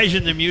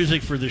revising the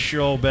music for the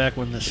show back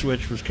when the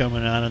Switch was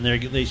coming on, and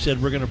they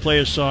said we're going to play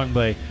a song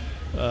by.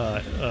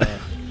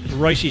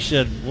 Royce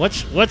said,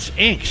 "What's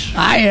Inks?"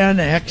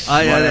 INX.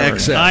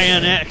 INXS.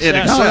 INX. In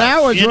No, excess.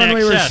 that was when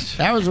we were. INXS.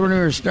 That was when we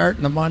were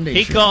starting the Monday.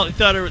 He show.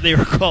 thought they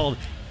were called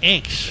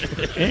Inks.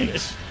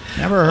 Inks.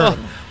 Never heard. of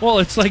him. Well,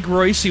 it's like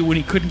Royce when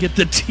he couldn't get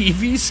the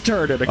TV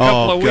started a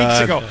couple of weeks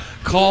God. ago.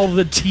 Call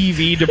the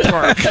TV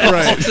department.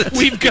 Right.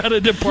 We've got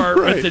a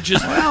department that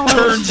just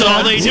turns That's all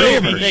on they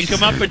do. They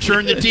come up and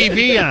turn the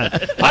TV on.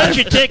 Why don't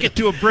you take it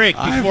to a break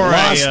before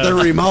Lost the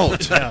I...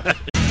 remote.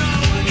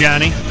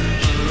 Johnny.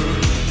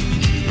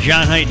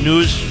 John Height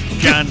News.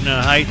 John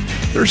Height.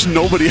 There's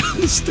nobody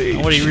on the stage.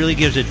 Nobody really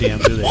gives a damn,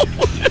 do they?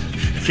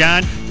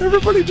 John?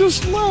 Everybody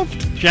just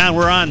left. John,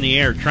 we're on the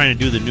air trying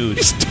to do the news.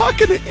 He's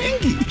talking to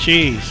Ingy.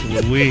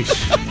 Jeez Louise.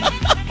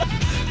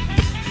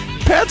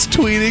 Pat's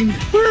tweeting.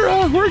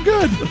 We're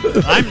good.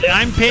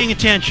 I'm paying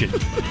attention.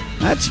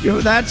 That's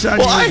unusual.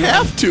 Well, I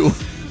have to.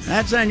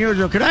 That's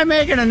unusual. Could I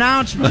make an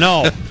announcement?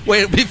 No.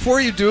 Wait,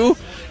 before you do,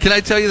 can I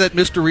tell you that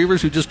Mr.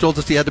 Reavers, who just told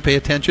us he had to pay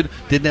attention,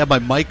 didn't have my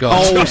mic on?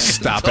 Oh,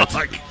 stop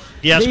it.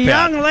 Yes, The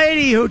Pat. young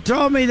lady who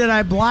told me that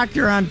I blocked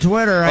her on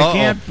Twitter, I Uh-oh.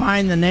 can't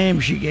find the name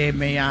she gave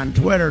me on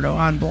Twitter to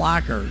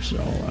unblock her. So,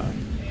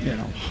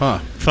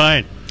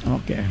 Fine.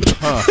 Okay.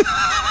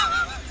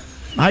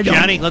 I don't,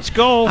 Johnny, let's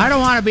go. I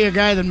don't want to be a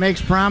guy that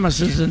makes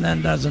promises and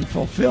then doesn't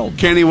fulfill them.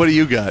 Kenny, what do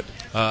you got?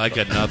 I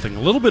got nothing. A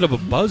little bit of a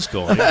buzz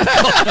going.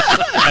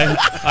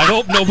 I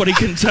hope nobody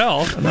can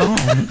tell. No.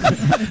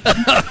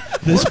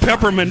 This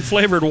peppermint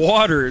flavored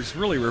water is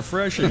really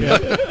refreshing.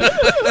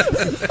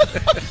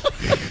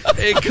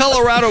 A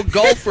Colorado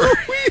golfer.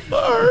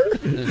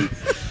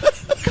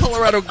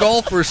 Colorado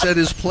golfer said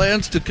his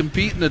plans to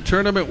compete in the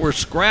tournament were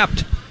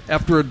scrapped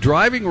after a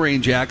driving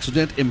range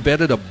accident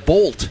embedded a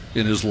bolt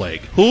in his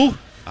leg. Who?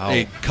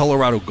 A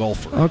Colorado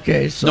golfer.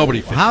 Okay, so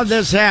Nobody fits. how'd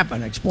this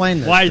happen? Explain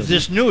this. Why to is me.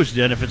 this news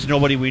then if it's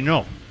nobody we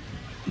know?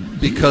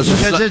 Because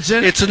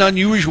it's an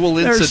unusual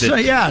There's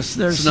incident. yes,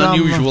 there's It's an some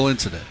unusual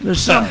incident.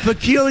 There's some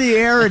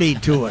peculiarity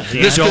to it.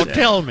 Yeah, don't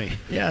tell me.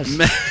 Yes.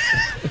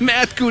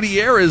 Matt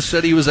Gutierrez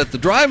said he was at the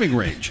driving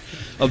range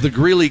of the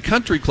Greeley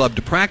Country Club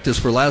to practice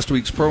for last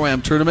week's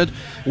Pro-Am tournament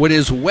when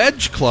his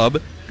wedge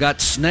club got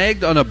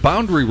snagged on a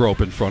boundary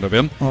rope in front of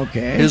him.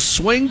 Okay. His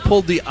swing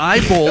pulled the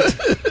eye bolt,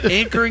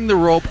 anchoring the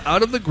rope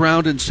out of the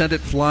ground and sent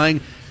it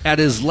flying at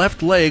his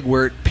left leg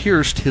where it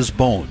pierced his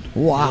bone.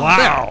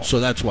 Wow. So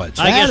that's why it's...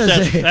 I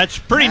guess that's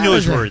pretty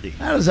newsworthy.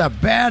 That is a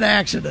bad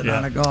accident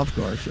on a golf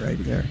course right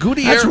there.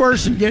 Gutierrez, that's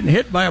worse than getting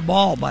hit by a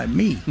ball by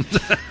me.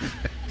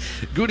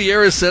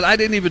 Gutierrez said, I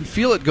didn't even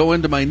feel it go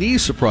into my knee,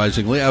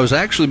 surprisingly. I was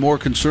actually more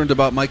concerned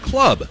about my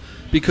club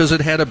because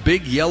it had a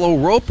big yellow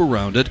rope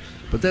around it,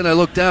 but then I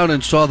looked down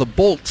and saw the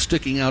bolt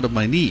sticking out of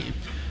my knee.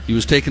 He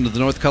was taken to the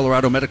North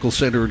Colorado Medical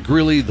Center in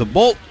Greeley. The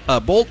bolt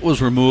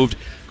was removed.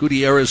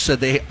 Gutierrez said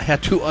they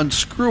had to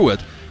unscrew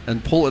it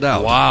and pull it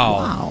out.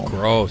 Wow.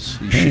 Gross.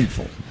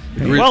 Painful.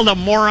 Well, the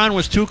moron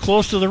was too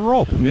close to the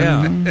rope.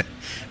 Yeah.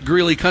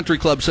 Greeley Country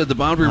Club said the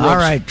boundary ropes All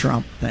right,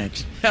 Trump.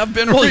 Thanks. have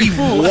been removed.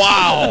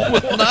 Wow.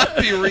 Will not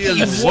be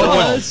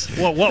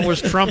reinstalled. What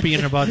was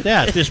Trumpian about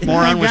that? This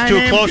moron was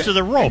too close to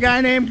the rope. A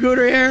guy named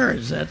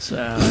Gutierrez. That's what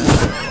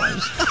it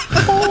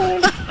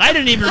was. I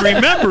didn't even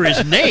remember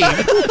his name.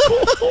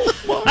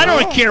 I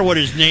don't care what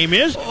his name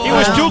is. He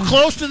was too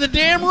close to the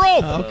damn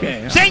rope.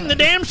 Okay. Sing the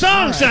damn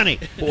song, Sonny.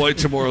 Boy,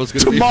 tomorrow's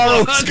going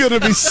to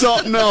be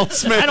something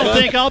else, man. I don't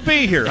think I'll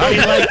be here. How do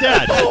you like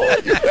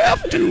that? You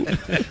have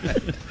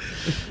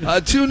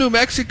to. 2 New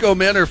Mexico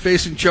men are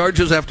facing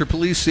charges after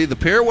police say the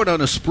pair went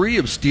on a spree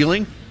of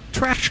stealing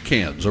trash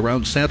cans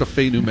around Santa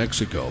Fe, New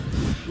Mexico.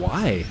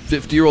 Why?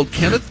 50-year-old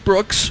Kenneth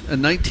Brooks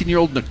and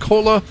 19-year-old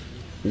Nicola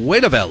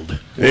Wedeveld.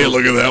 Hey,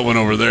 look at that one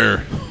over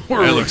there.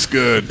 That looks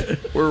good.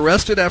 Were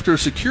arrested after a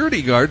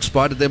security guard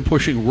spotted them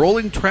pushing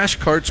rolling trash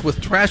carts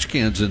with trash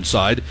cans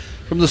inside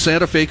from the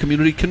Santa Fe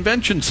Community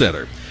Convention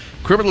Center.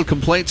 Criminal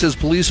complaint says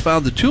police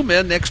found the 2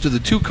 men next to the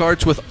 2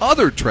 carts with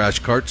other trash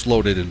carts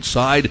loaded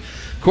inside.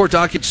 Court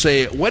documents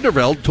say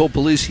Wedeveld told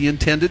police he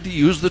intended to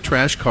use the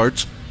trash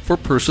carts for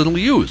personal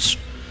use.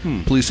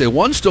 Police say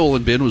one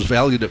stolen bin was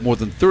valued at more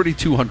than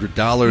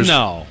 $3,200.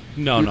 No.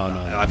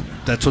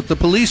 That's what the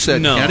police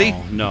said, Kenny.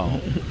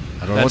 No.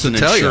 I don't know what to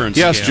tell you.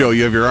 Yes, Joe,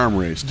 you have your arm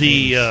raised.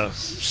 The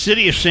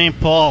city of St.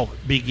 Paul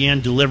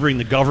began delivering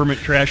the government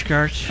trash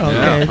carts.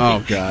 Okay.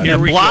 Oh, God. A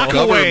block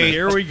away.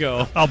 Here we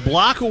go. A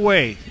block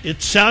away.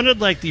 It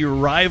sounded like the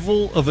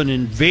arrival of an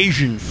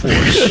invasion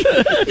force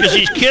because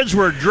these kids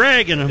were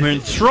dragging them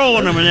and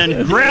throwing them and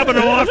then grabbing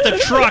them off the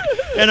truck.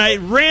 And I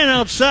ran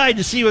outside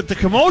to see what the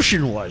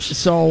commotion was.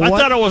 So I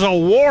thought it was a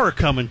war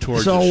coming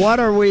towards us. So what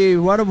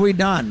have we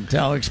done?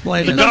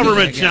 Explain. The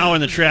government's now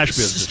in the trash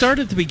business. Start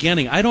at the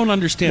beginning. I don't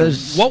understand.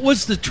 What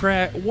was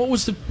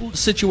the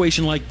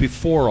situation like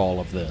before all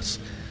of this?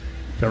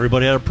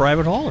 Everybody had a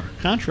private hauler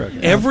contract.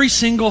 Every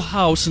single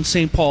house in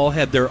St. Paul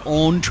had their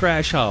own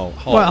trash hauler.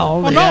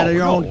 Well, they had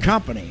their own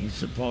company,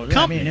 suppose.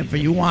 I mean, if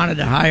you wanted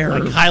to hire...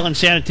 Like Highland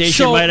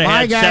Sanitation might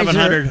have had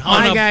 700...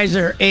 My guys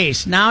are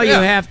ace. Now you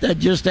have to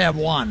just have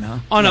one, huh?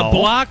 On a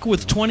block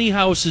with 20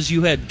 houses,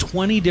 you had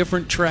 20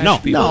 different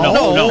trash people.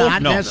 No,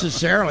 not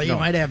necessarily. You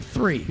might have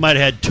 3. Might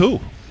have had 2.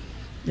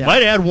 Yeah.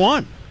 Might have had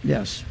 1.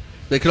 Yes.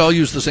 They could all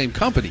use the same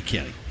company,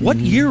 Kenny. What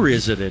year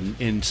is it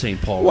in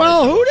St. Paul?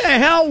 Well, right now? who the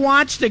hell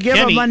wants to give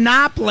Kenny. a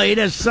monopoly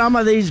to some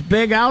of these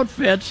big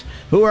outfits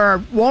who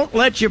won't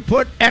let you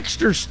put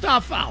extra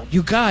stuff out?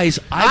 You guys,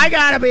 I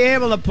got to be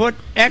able to put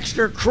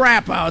extra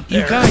crap out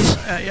there. You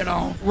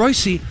guys,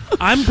 Royce,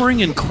 I'm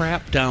bringing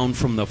crap down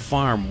from the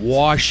farm.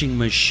 Washing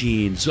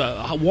machines,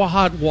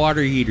 hot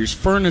water heaters,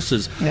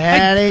 furnaces.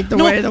 That ain't the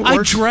way that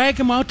works. I drag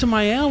them out to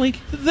my alley.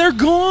 They're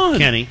gone.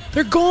 Kenny.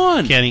 They're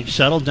gone. Kenny,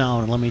 settle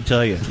down and let me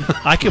tell you.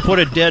 I could put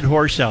a dead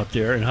horse out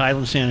there and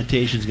Highland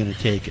Sanitation's going to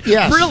take it.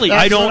 Yes, really,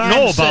 I don't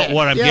know about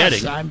what I'm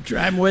getting.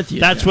 I'm with you.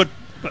 That's what...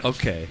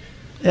 Okay.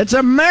 It's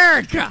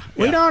America.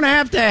 We don't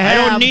have to have...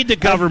 I don't need the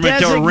government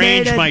to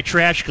arrange my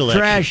trash collection.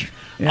 Trash.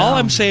 All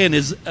I'm saying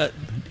is,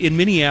 in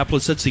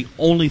Minneapolis, that's the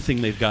only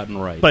thing they've gotten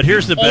right. But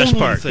here's the best Only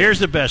part. thing. Here's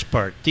the best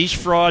part. These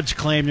frauds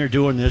claim they're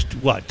doing this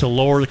to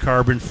lower the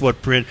carbon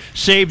footprint,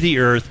 save the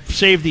earth,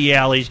 save the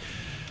alleys.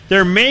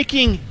 They're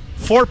making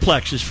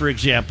fourplexes, for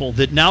example,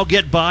 that now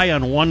get by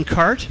on one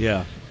cart.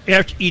 Yeah.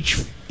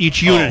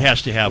 Each unit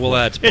has to have well, one.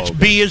 that's it's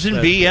bogus. B as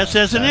in B, S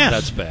as in S.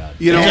 That's bad.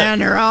 And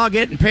they're all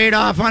getting paid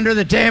off under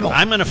the table.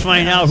 I'm going to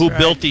find out who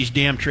built these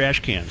damn trash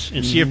cans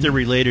and see if they're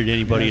related to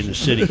anybody in the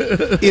city.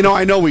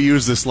 I know we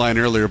used this line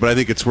earlier, but I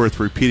think it's worth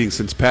repeating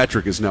since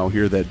Patrick is now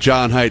here that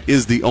John Haidt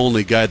is the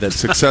only guy that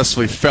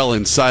successfully fell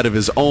inside of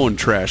his own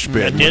trash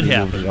bin. That did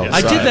happen.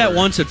 I did that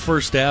once at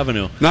First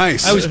Avenue.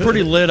 Nice. I was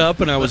pretty lit up,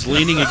 and I was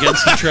leaning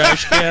against the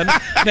trash can.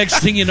 Next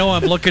thing you know,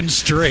 I'm looking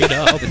straight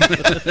up.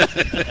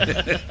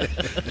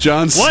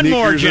 John's One sneakers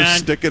more, are John.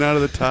 sticking out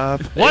of the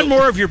top. One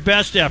more of your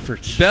best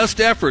efforts. Best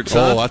efforts, Oh,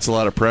 huh? that's a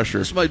lot of pressure.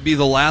 This might be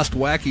the last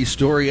wacky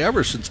story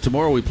ever since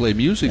tomorrow we play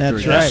music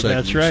That's during right. this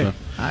segment. That's right.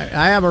 So.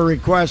 I have a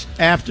request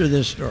after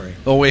this story.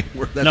 Oh, wait.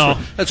 No.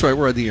 That's right.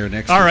 We're on the air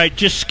next All week. right,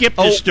 just skip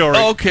this story.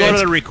 okay. Go to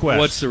the request.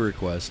 What's the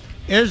request?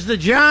 Is the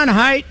John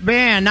Haidt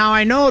Band. Now,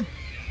 I know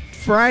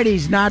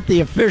Friday's not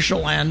the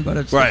official end, but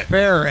it's the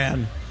fair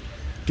end.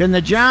 Can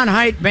the John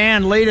Haidt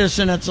Band lead us,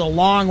 and it's a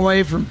long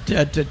way from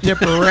to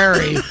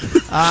Tipperary,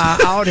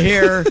 out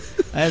here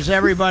as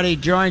everybody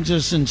joins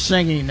us in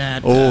singing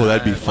that. Oh,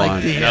 that'd be fun.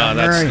 Like the, No,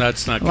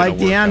 that's not gonna like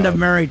the work end out. of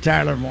Mary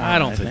Tyler Moore. I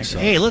don't think so.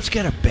 Hey, let's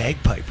get a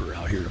bagpiper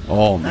out here.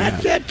 Oh, man.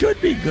 That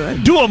could be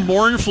good. Do a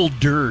mournful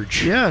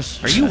dirge.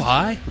 Yes. Are you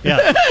high?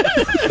 Yeah.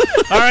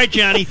 All right,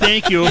 Johnny,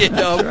 thank you.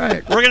 That's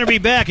right. We're going to be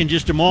back in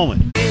just a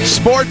moment.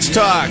 Sports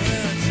Talk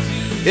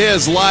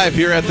is live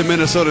here at the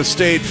Minnesota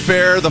State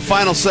Fair, the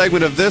final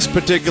segment of this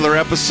particular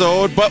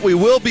episode, but we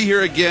will be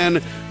here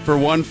again for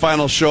one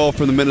final show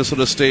from the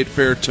Minnesota State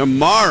Fair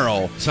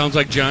tomorrow. Sounds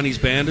like Johnny's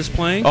band is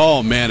playing.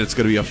 Oh, man, it's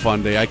going to be a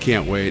fun day. I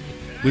can't wait.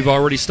 We've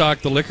already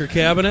stocked the liquor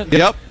cabinet.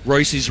 Yep.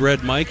 Royce's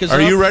red mic is Are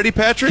up. you ready,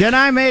 Patrick? Can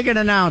I make an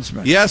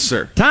announcement? Yes,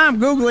 sir. Tom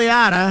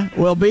Gugliotta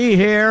will be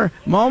here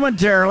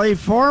momentarily,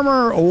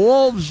 former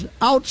Wolves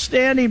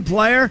outstanding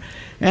player,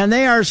 and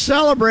they are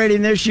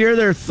celebrating this year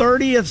their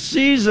 30th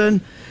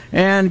season,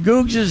 and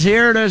Googs is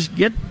here to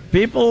get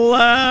people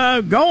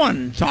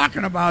going,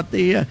 talking about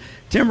the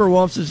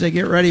Timberwolves as they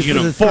get ready for the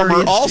 30th Former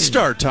season.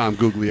 All-Star Tom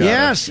Gugliotta.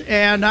 Yes,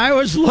 and I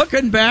was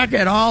looking back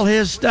at all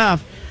his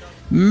stuff.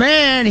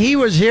 Man, he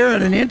was here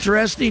at an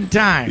interesting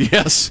time.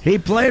 Yes. He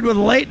played with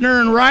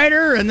Leitner and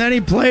Ryder, and then he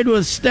played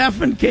with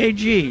Steph and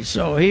KG.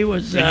 So he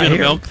was Are you going to here.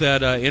 milk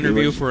that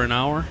interview for an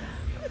hour?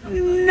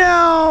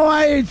 No,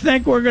 I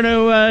think we're going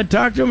to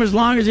talk to him as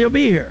long as he'll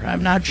be here.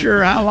 I'm not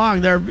sure how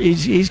long.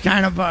 He's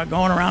kind of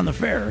going around the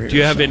fair here. Do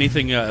you have so.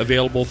 anything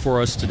available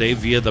for us today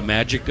via the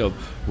magic of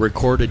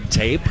recorded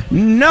tape?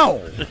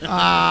 No.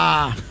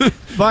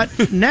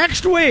 But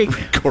next week,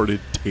 Recorded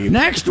tape.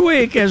 next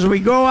week, as we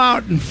go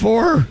out in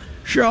 4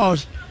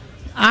 shows,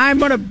 I'm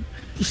going to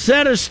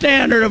set a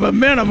standard of a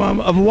minimum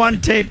of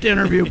 1 taped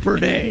interview per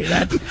day.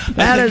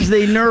 That is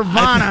the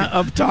nirvana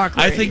of talk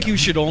radio. I think you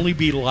should only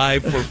be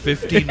live for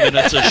 15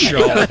 minutes a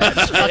show.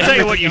 I'll tell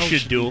you what you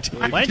should do.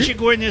 Why don't you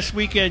go in this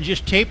weekend and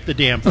just tape the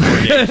damn 4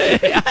 days?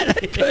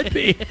 That could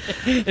be.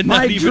 And My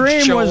not even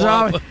dream show was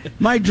up.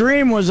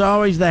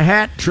 always the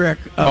hat trick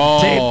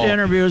of taped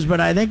interviews, but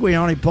I think we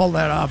only pulled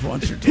that off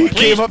once or twice.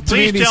 Came up to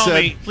me and he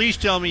said, Please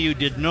tell me you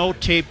did no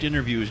taped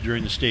interviews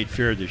during the State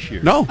Fair this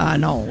year. no.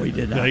 No, we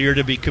did No, not. you're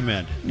to be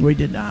commended. We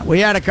did not. We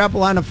had a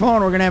couple on the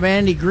phone. We're going to have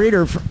Andy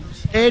Greeter from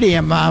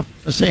Stadium, the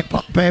St.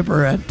 Paul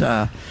paper at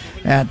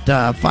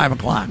 5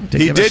 o'clock.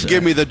 He did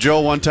give me the Joe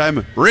one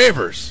time.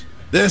 Ravers,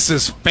 this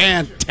is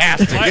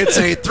fantastic. It's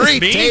a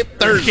 3-tape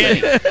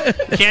Thursday.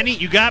 Kenny,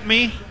 you got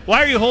me?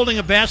 Why are you holding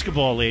a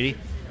basketball, lady?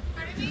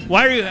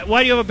 Why do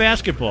you have a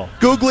basketball?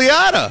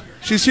 Gugliotta.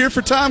 She's here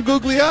for Tom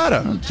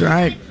Gugliotta. That's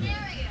right.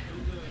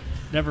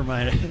 Never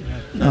mind.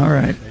 All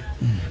right.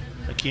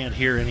 I can't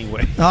hear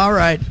anyway. All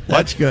right.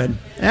 That's good.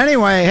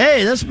 Anyway,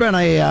 hey, this has been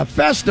a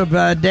festive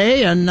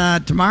day,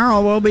 and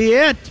tomorrow will be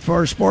it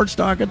for Sports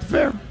Talk at the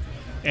Fair.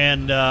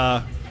 And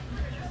that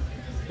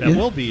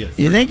will be it.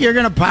 You think you're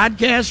going to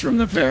podcast from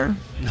the fair?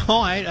 No,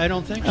 I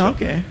don't think so.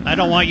 Okay. I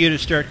don't want you to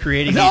start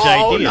creating these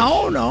No. ideas.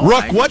 I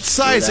Rook, what just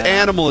do size that.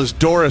 animal is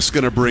Doris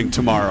going to bring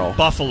tomorrow?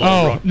 Buffalo.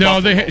 Oh, Rook,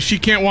 no, Buffalo. she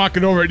can't walk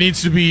it over. It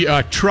needs to be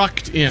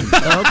trucked in.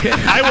 Okay.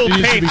 I will It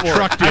needs pay to be for it.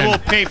 trucked I in. will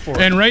pay for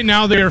it. And right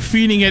now they are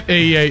feeding it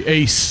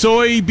a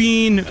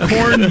soybean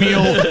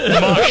cornmeal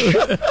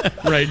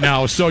mush right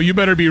now. So you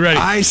better be ready.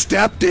 I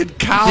stepped in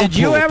cow Did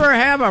you poop. ever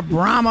have a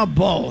Brahma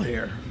bull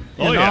here?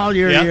 Oh, in yeah. all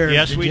your Yeah, years?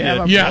 yes, we you have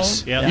did. a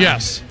Yes. bull? Yeah.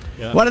 Yes.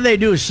 What do they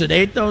do?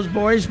 Sedate those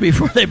boys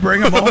before they bring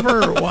them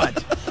over, or what?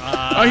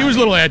 He was a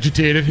little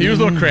agitated. He was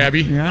a little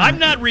crabby. Yeah. I'm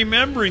not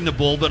remembering the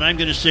bull, but I'm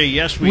going to say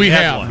yes, we We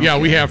had have. one. Yeah,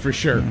 we have for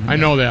sure. I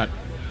know that.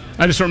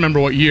 I just don't remember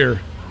what year.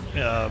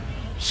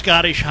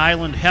 Scottish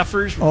Highland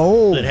heifers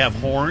Oh. that have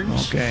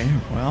horns. Okay,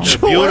 well, They're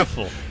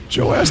beautiful.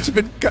 Joe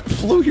Esteban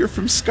flew here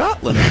from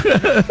Scotland.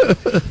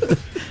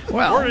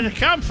 Where did it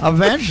come from?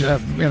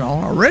 eventually,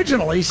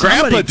 originally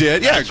Grandpa somebody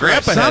did. Yeah,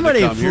 Grandpa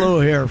somebody had to come flew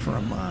here. here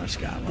from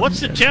Scotland. What's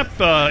the temp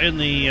in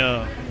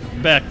the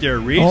back there,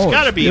 Reed? Oh, It's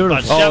got to it's be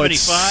about beautiful. 75. Oh,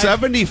 it's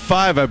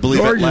 75, I believe,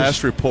 Gorgeous. at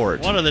last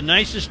report. One of the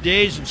nicest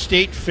days in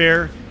State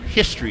Fair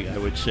history, I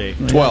would say.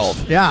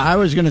 12. Yeah, I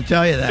was going to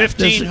tell you that.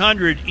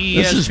 1500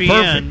 this is ESPN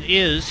perfect.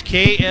 is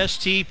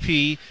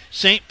KSTP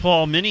St.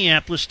 Paul,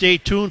 Minneapolis. Stay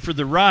tuned for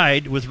the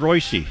ride with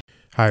Royce.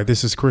 Hi,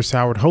 this is Chris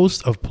Howard,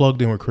 host of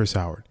Plugged In with Chris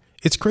Howard.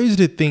 It's crazy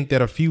to think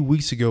that a few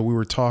weeks ago we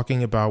were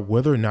talking about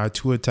whether or not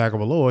Tua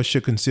Tagovailoa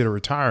should consider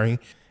retiring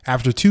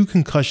after 2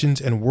 concussions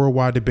and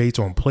worldwide debates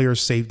on player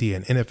safety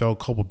and NFL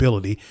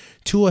culpability.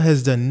 Tua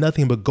has done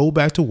nothing but go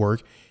back to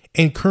work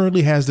and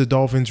currently has the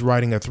Dolphins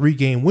riding a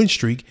 3-game win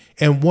streak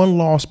and 1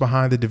 loss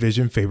behind the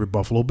division favorite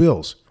Buffalo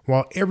Bills.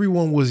 While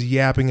everyone was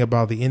yapping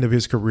about the end of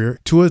his career,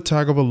 Tua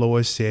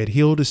Tagovailoa said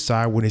he'll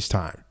decide when it's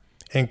time.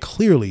 And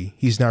clearly,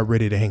 he's not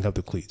ready to hang up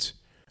the cleats.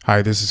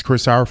 Hi, this is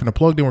Chris Howard from the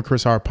Plugged In with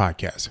Chris Howard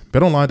podcast.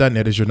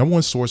 BetOnline.net is your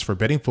 #1 source for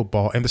betting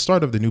football and the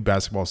start of the new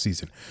basketball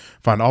season.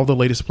 Find all the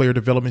latest player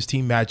developments,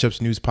 team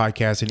matchups, news,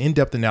 podcasts, and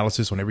in-depth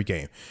analysis on every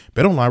game.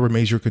 BetOnline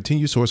remains your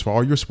continued source for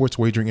all your sports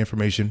wagering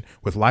information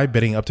with live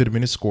betting,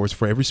 up-to-the-minute scores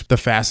for the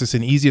fastest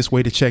and easiest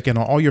way to check in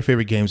on all your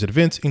favorite games and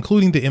events,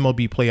 including the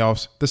MLB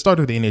playoffs, the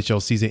start of the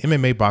NHL season,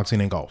 MMA,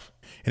 boxing, and golf.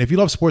 And if you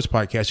love sports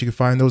podcasts, you can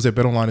find those at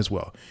BetOnline as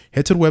well.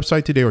 Head to the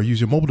website today or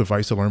use your mobile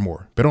device to learn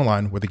more.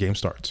 BetOnline, where the game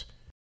starts.